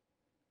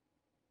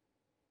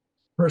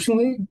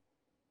 Personally,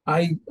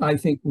 I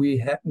think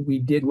we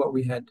did what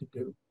we had to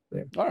do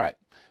there. All right.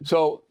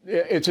 So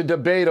it's a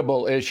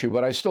debatable issue,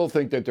 but I still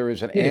think that there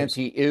is an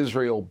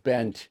anti-Israel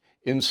bent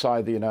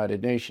inside the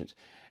United Nations.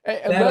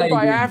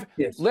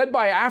 Led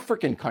by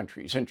African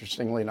countries,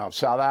 interestingly enough,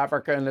 South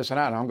Africa and this and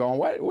that. And I'm going,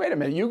 wait a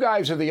minute, you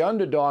guys are the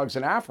underdogs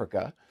in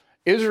Africa.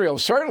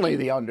 Israel's certainly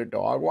the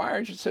underdog. Why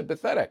aren't you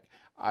sympathetic?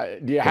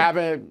 Do you have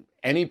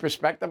any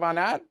perspective on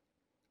that?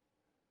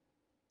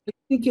 I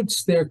think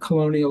it's their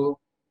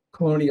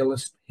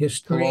colonialist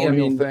history.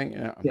 Colonial thing?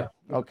 Yeah.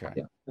 Okay.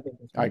 Yeah. think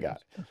that's I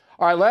got it.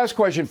 All right, last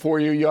question for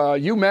you.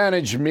 You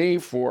managed me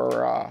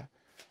for a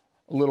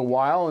little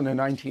while in the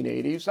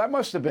 1980s. That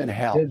must have been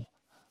hell.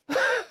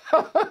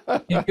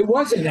 It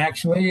wasn't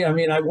actually. I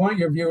mean, I want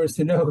your viewers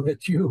to know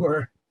that you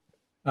were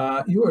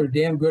a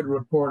damn good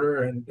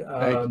reporter,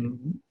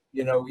 and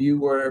you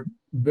were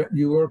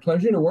a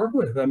pleasure to work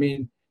with. I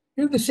mean,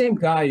 you're the same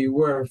guy you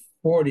were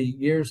 40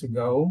 years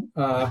ago.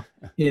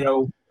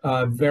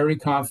 Very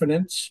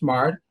confident,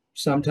 smart,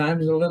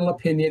 sometimes a little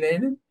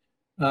opinionated.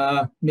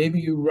 Maybe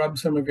you rub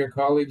some of your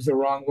colleagues the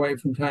wrong way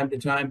from time to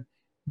time,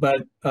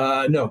 but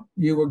no,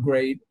 you were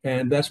great,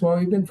 and that's why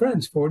we've been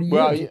friends 40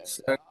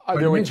 years. Well,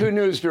 there were two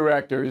news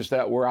directors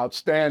that were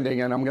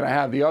outstanding, and I'm going to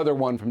have the other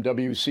one from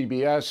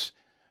WCBS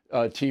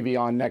TV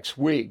on next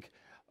week.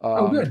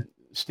 Good.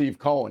 Steve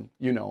Cohen,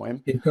 you know him.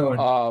 Steve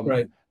Cohen,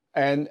 right.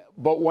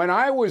 But when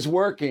I was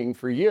working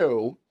for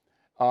you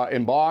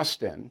in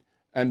Boston,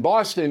 and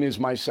Boston is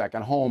my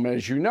second home,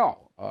 as you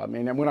know. I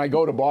mean, and when I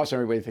go to Boston,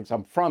 everybody thinks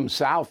I'm from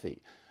Southie.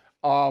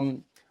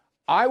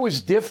 I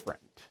was different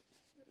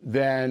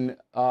than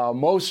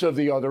most of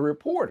the other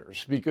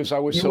reporters because I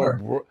was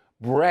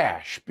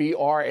brash,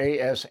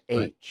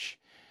 B-R-A-S-H.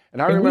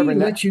 And I remember we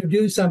let you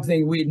do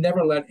something we'd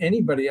never let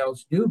anybody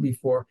else do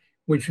before,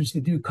 which was to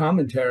do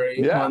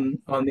commentary on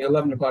the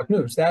 11 o'clock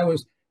news. That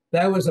was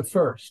a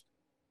first.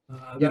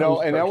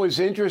 That was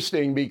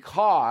interesting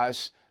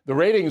because the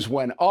ratings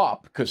went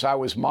up because I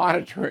was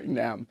monitoring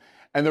them.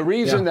 And the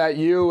reason that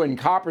you and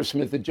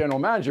Coppersmith, the general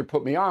manager,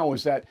 put me on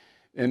was that,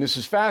 and this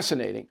is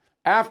fascinating,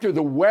 after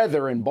the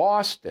weather in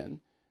Boston,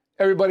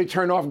 everybody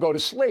turned off and go to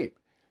sleep.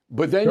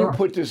 But then you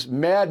put this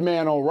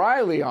Madman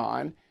O'Reilly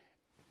on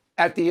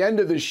at the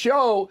end of the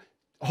show,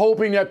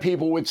 hoping that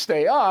people would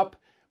stay up,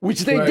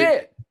 which they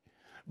did.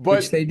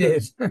 Which they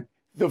did.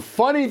 The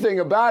funny thing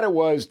about it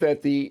was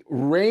that the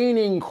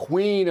reigning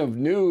queen of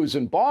news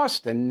in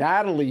Boston,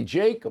 Natalie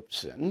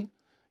Jacobson,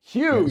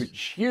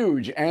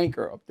 huge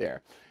anchor up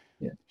there,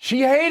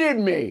 she hated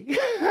me.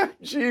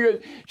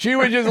 she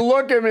would just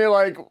look at me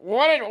like,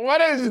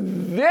 what is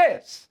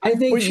this? I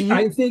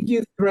think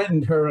you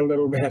threatened her a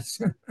little bit.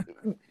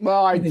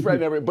 Well, I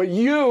threatened everybody, but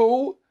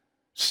you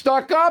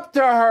stuck up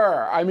to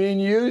her. I mean,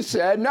 you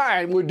said,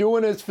 "No, we're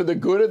doing this for the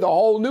good of the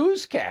whole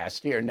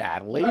newscast here,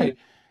 Natalie." Right.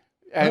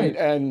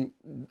 And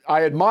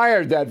I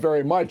admired that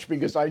very much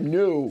because I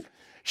knew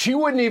she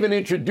wouldn't even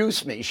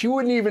introduce me. She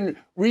wouldn't even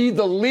read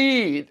the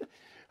lead.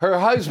 Her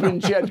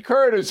husband, Chet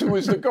Curtis, who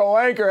was the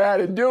co-anchor, had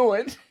to do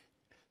it.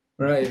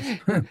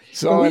 Right.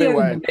 So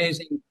anyway.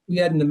 We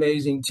had an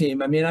amazing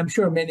team. I mean, I'm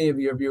sure many of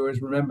your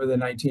viewers remember the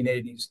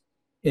 1980s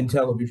in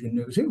television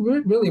news. It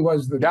really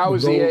was the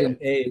golden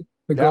age.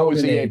 That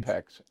was the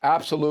apex.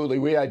 Absolutely.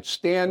 We had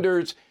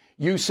standards.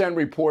 You sent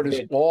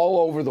reporters all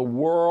over the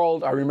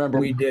world. I remember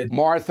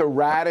Martha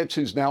Raddatz,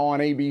 who's now on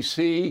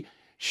ABC.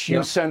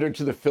 She sent her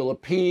to the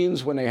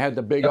Philippines when they had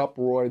the big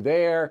uproar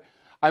there.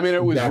 I mean,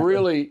 it was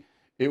really,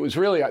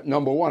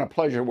 number one, a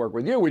pleasure to work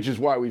with you, which is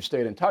why we've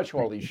stayed in touch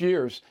all these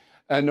years.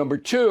 And number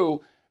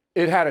two,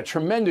 it had a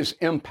tremendous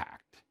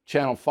impact,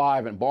 Channel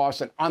 5 in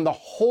Boston, on the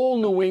whole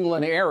New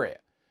England area.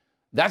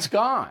 That's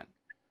gone.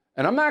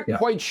 And I'm not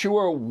quite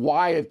sure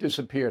why it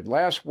disappeared.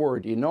 Last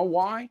word, do you know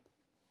why?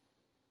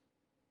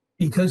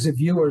 Because the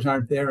viewers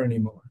aren't there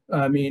anymore.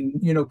 I mean,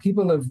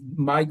 people have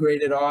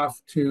migrated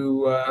off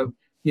to,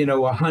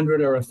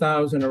 100 or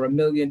 1,000 or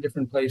 1,000,000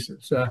 different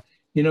places.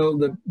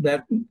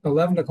 That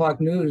 11 o'clock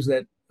news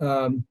that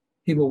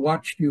people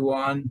watched you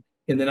on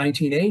in the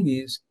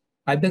 1980s,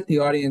 I bet the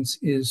audience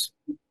is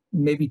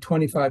maybe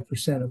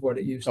 25% of what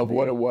it used to be. Of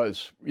what it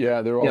was.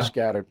 Yeah, they're all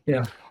scattered.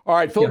 Yeah. All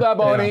right, Phil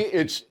Balboni,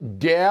 it's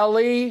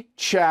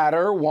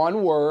dailychatter,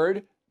 one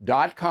word,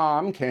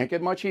 .com. Can't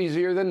get much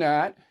easier than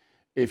that.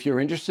 If you're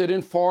interested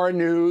in foreign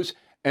news,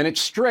 and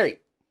it's straight.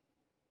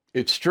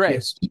 It's straight.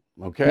 Yes.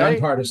 Okay?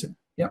 Nonpartisan.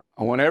 Yep.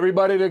 I want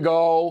everybody to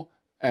go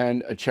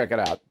and check it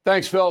out.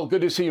 Thanks, Phil.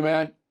 Good to see you,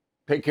 man.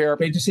 Take care.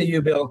 Great to see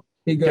you, Bill.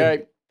 Be good.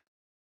 Okay.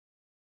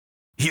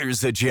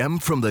 Here's a gem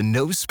from the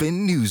No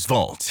Spin News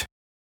Vault.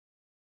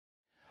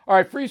 All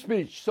right, free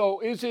speech.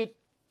 So is it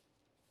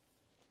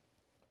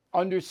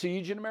under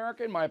siege in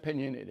America? In my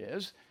opinion, it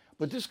is.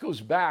 But this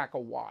goes back a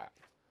while.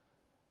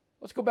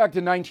 Let's go back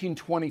to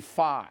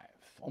 1925,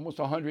 almost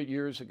 100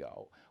 years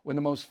ago, when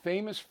the most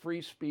famous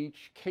free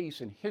speech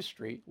case in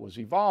history was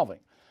evolving.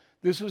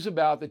 This was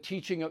about the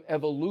teaching of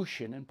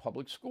evolution in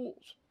public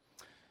schools.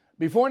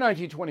 Before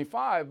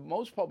 1925,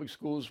 most public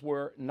schools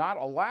were not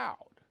allowed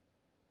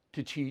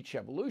to teach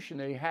evolution.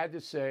 They had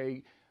to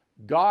say,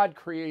 God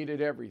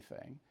created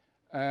everything,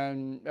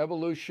 and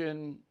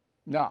evolution,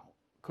 no,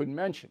 couldn't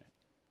mention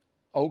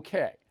it.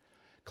 Okay.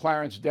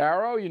 Clarence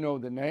Darrow, you know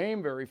the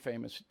name, very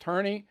famous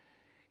attorney.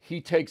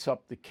 He takes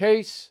up the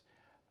case,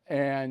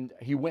 and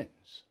he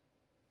wins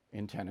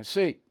in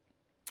Tennessee.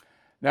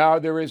 Now,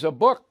 there is a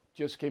book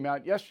just came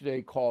out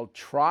yesterday called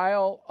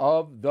Trial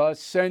of the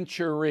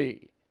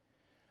Century,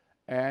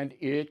 and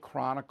it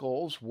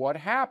chronicles what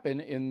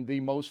happened in the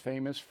most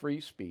famous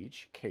free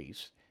speech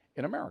case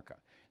in America.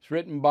 It's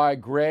written by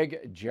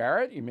Greg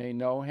Jarrett. You may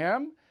know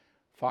him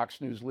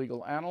Fox News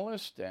legal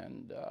analyst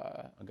and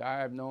a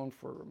guy I've known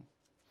for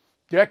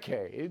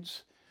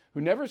decades who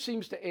never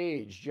seems to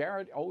age.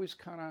 Jared always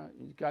kind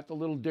of got the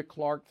little Dick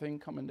Clark thing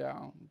coming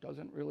down,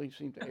 doesn't really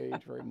seem to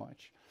age very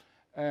much.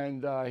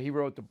 And he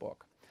wrote the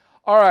book.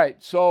 All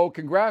right, so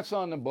congrats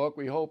on the book.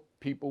 We hope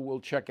people will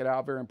check it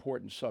out. Very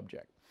important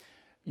subject.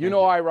 You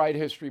know, I write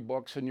history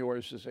books, and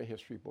yours is a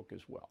history book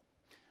as well.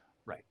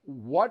 Right.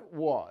 What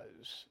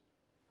was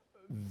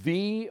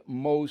the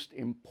most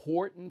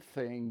important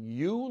thing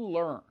you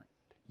learned,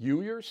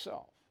 you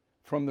yourself,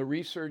 from the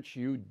research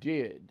you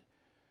did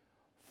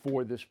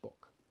for this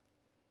book?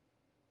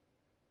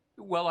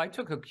 Well, I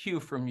took a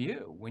cue from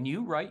you. When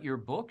you write your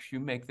books,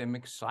 you make them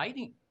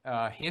exciting.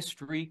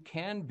 History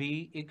can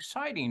be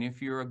exciting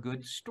if you're a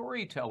good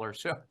storyteller.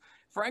 So,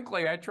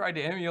 frankly, I tried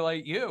to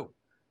emulate you.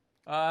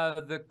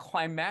 The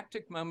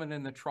climactic moment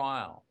in the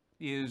trial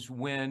is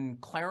when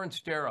Clarence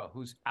Darrow,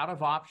 who's out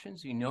of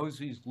options, he knows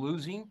he's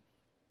losing,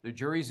 the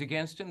jury's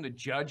against him, the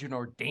judge, an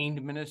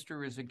ordained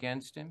minister, is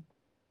against him,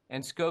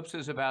 and Scopes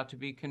is about to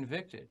be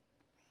convicted.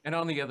 And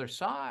on the other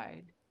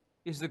side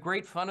is the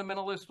great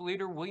fundamentalist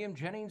leader, William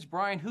Jennings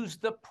Bryan, who's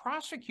the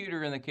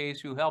prosecutor in the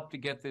case who helped to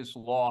get this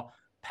law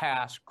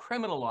passed,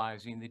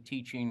 criminalizing the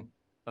teaching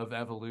of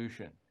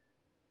evolution.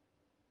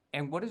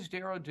 And what does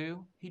Darrow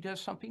do? He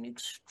does something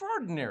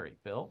extraordinary,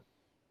 Bill.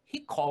 He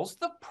calls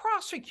the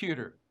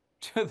prosecutor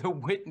to the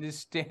witness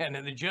stand,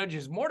 and the judge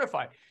is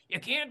mortified. You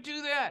can't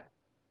do that.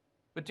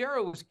 But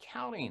Darrow was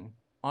counting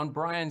on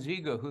Bryan's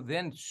ego, who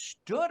then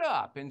stood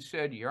up and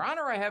said, Your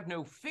Honor, I have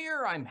no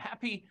fear. I'm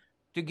happy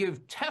to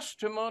give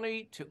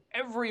testimony to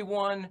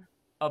everyone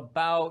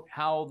about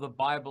how the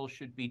Bible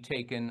should be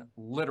taken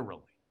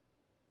literally.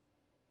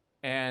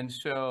 And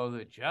so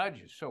the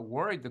judge is so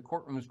worried the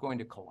courtroom is going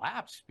to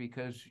collapse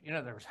because, you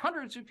know, there's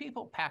hundreds of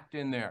people packed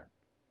in there.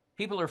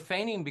 People are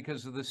fainting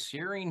because of the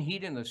searing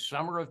heat in the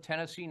summer of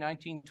Tennessee,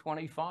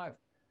 1925.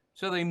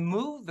 So they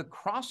moved the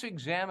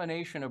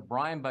cross-examination of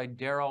Bryan by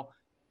Darrow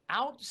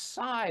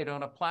outside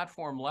on a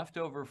platform left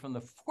over from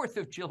the 4th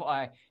of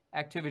July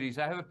activities.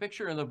 I have a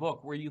picture in the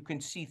book where you can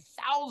see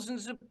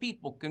thousands of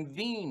people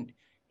convened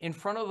in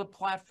front of the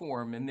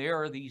platform, and there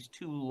are these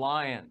two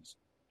lions,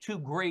 two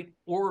great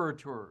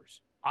orators,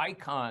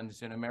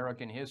 icons in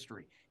American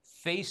history,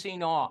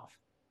 facing off.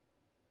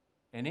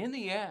 And in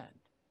the end,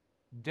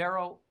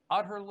 Darrow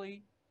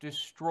utterly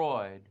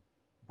destroyed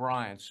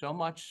Bryan, so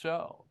much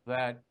so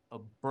that a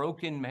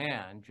broken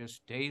man,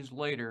 just days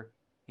later,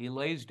 he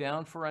lays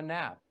down for a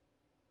nap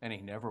and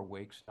he never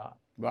wakes up.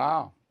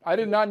 Wow. I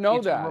did not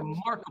know that. It's a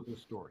remarkable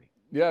story.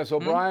 Yeah, so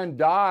Bryan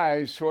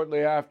dies shortly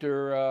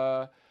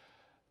after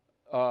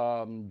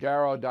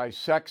Darrow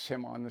dissects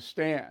him on the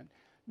stand.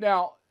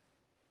 Now,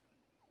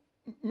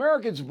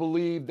 Americans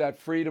believe that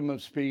freedom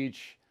of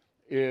speech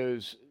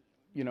is,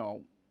 you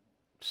know,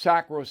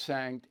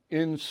 sacrosanct,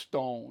 in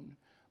stone.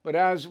 But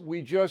as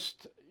we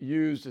just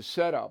used a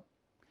setup,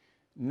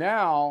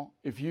 now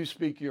if you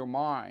speak your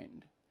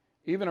mind,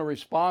 even a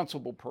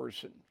responsible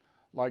person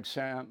like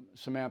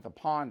Samantha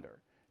Ponder,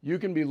 you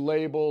can be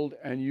labeled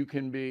and you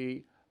can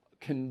be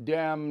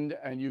condemned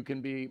and you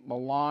can be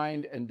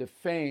maligned and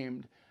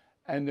defamed,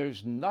 and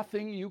there's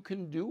nothing you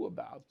can do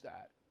about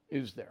that,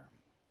 is there?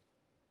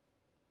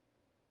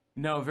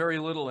 No, very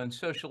little. And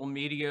social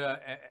media,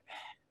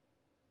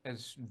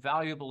 as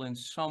valuable in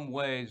some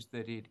ways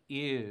that it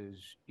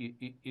is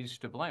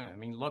to blame. I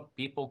mean, look,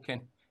 people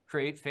can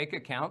create fake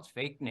accounts,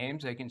 fake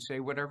names. They can say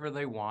whatever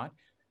they want,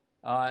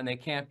 and they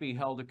can't be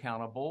held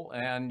accountable.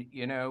 And,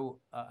 you know,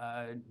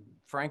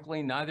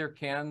 frankly, neither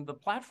can the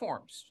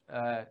platforms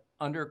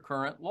under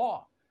current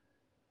law.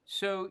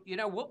 So, you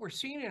know, what we're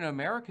seeing in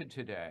America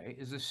today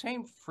is the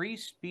same free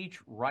speech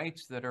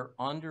rights that are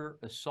under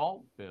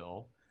assault,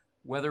 Bill,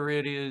 whether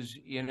it is,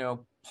 you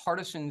know,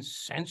 partisan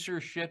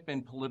censorship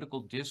in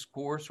political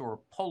discourse or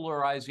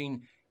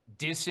polarizing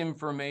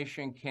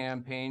disinformation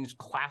campaigns,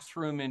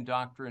 classroom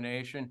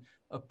indoctrination,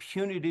 a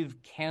punitive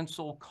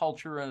cancel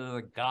culture under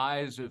the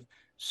guise of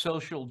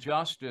social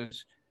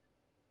justice,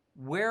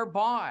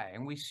 whereby,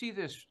 and we see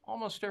this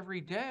almost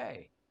every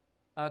day,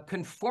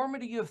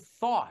 conformity of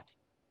thought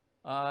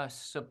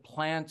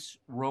supplants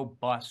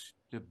robust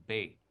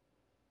debate.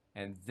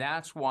 And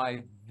that's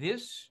why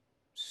this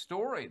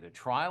story, the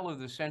trial of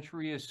the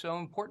century, is so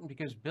important,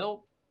 because,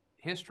 Bill,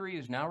 history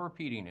is now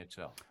repeating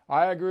itself.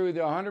 I agree with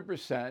you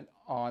 100%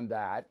 on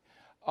that.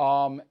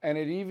 And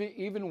it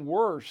even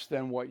worse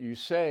than what you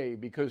say,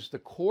 because the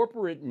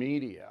corporate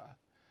media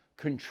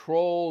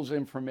controls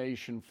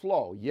information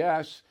flow.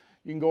 Yes,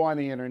 you can go on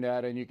the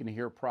internet and you can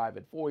hear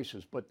private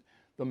voices, but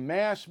the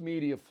mass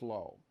media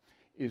flow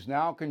is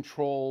now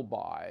controlled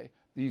by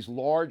these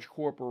large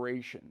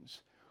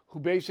corporations who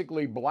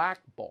basically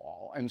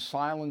blackball and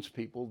silence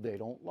people they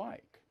don't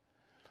like.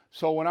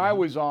 So when I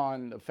was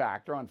on The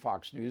Factor on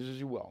Fox News, as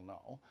you well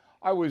know,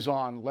 I was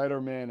on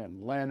Letterman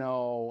and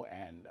Leno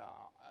and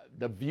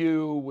The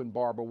View when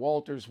Barbara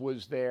Walters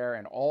was there,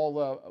 and all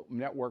the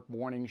network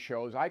morning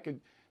shows. I could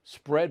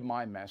spread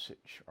my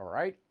message, all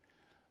right?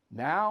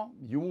 Now,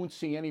 you won't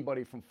see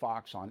anybody from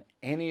Fox on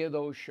any of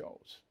those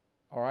shows,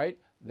 all right?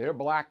 they're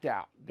blacked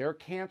out. They're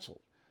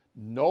canceled.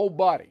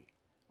 Nobody,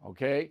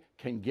 okay,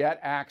 can get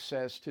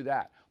access to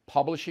that.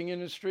 Publishing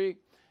industry,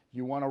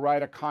 you want to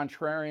write a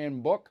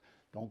contrarian book,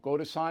 don't go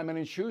to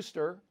Simon &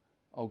 Schuster,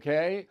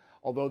 okay?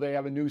 Although they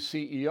have a new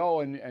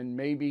CEO and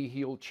maybe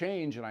he'll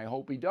change, and I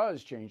hope he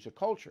does change the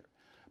culture.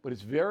 But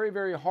it's very,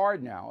 very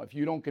hard now if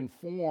you don't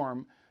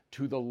conform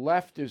to the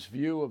leftist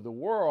view of the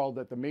world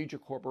that the major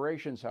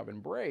corporations have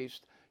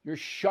embraced, you're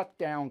shut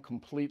down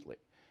completely.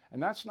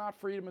 And that's not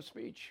freedom of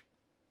speech.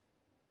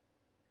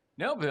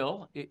 No,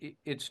 Bill,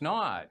 it's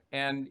not.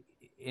 And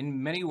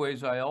in many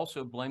ways, I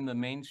also blame the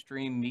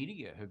mainstream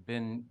media have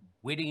been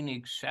witting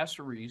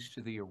accessories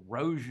to the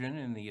erosion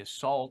and the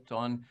assault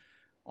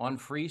on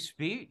free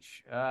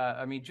speech.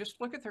 I mean, just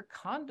look at their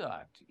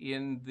conduct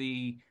in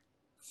the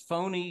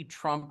phony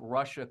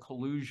Trump-Russia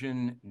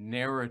collusion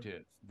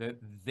narrative that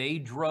they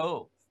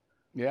drove.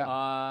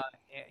 Yeah.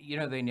 You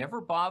know, they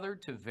never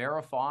bothered to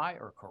verify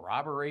or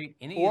corroborate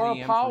any or of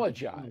the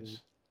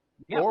apologize.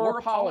 Yeah, or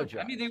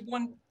apologize. I mean,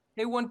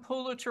 they won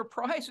Pulitzer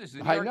Prizes.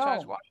 The New I York know.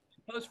 Times,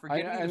 Washington Post for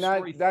getting and the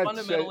story that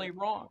fundamentally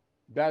wrong.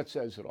 That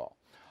says it all.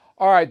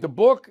 All right, the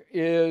book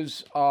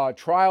is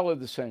Trial of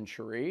the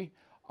Century.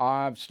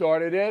 I've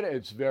started it.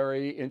 It's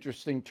very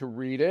interesting to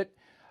read it.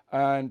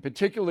 And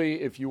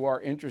particularly if you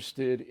are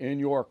interested in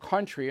your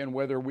country and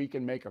whether we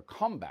can make a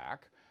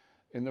comeback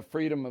in the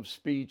freedom of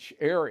speech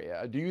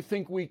area. Do you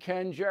think we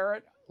can,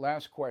 Jarrett?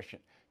 Last question.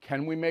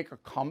 Can we make a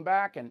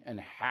comeback and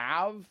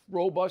have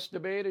robust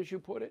debate, as you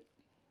put it?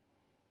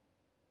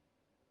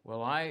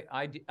 Well,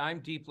 I'm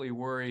deeply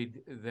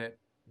worried that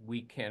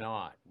we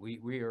cannot.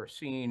 We are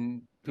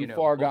seeing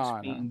far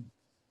gone.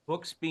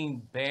 Books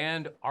being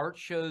banned, art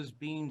shows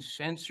being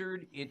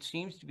censored. It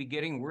seems to be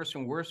getting worse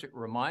and worse. It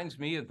reminds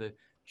me of the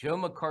Joe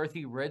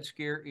McCarthy Red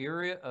Scare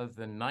era of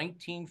the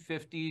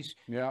 1950s,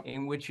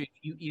 in which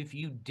if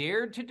you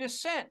dared to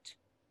dissent,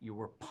 you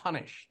were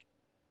punished.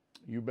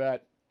 You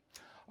bet.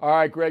 All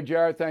right, Greg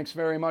Jarrett, thanks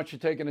very much for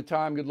taking the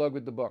time. Good luck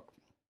with the book.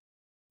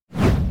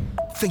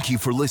 Thank you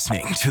for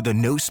listening to the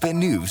No Spin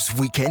News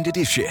Weekend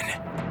Edition.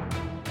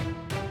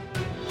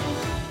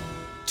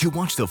 To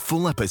watch the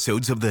full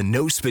episodes of the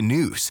No Spin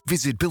News,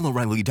 visit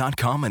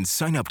BillO'Reilly.com and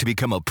sign up to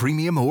become a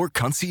premium or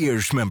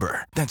concierge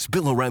member. That's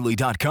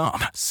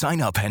BillO'Reilly.com.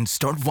 Sign up and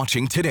start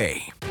watching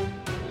today.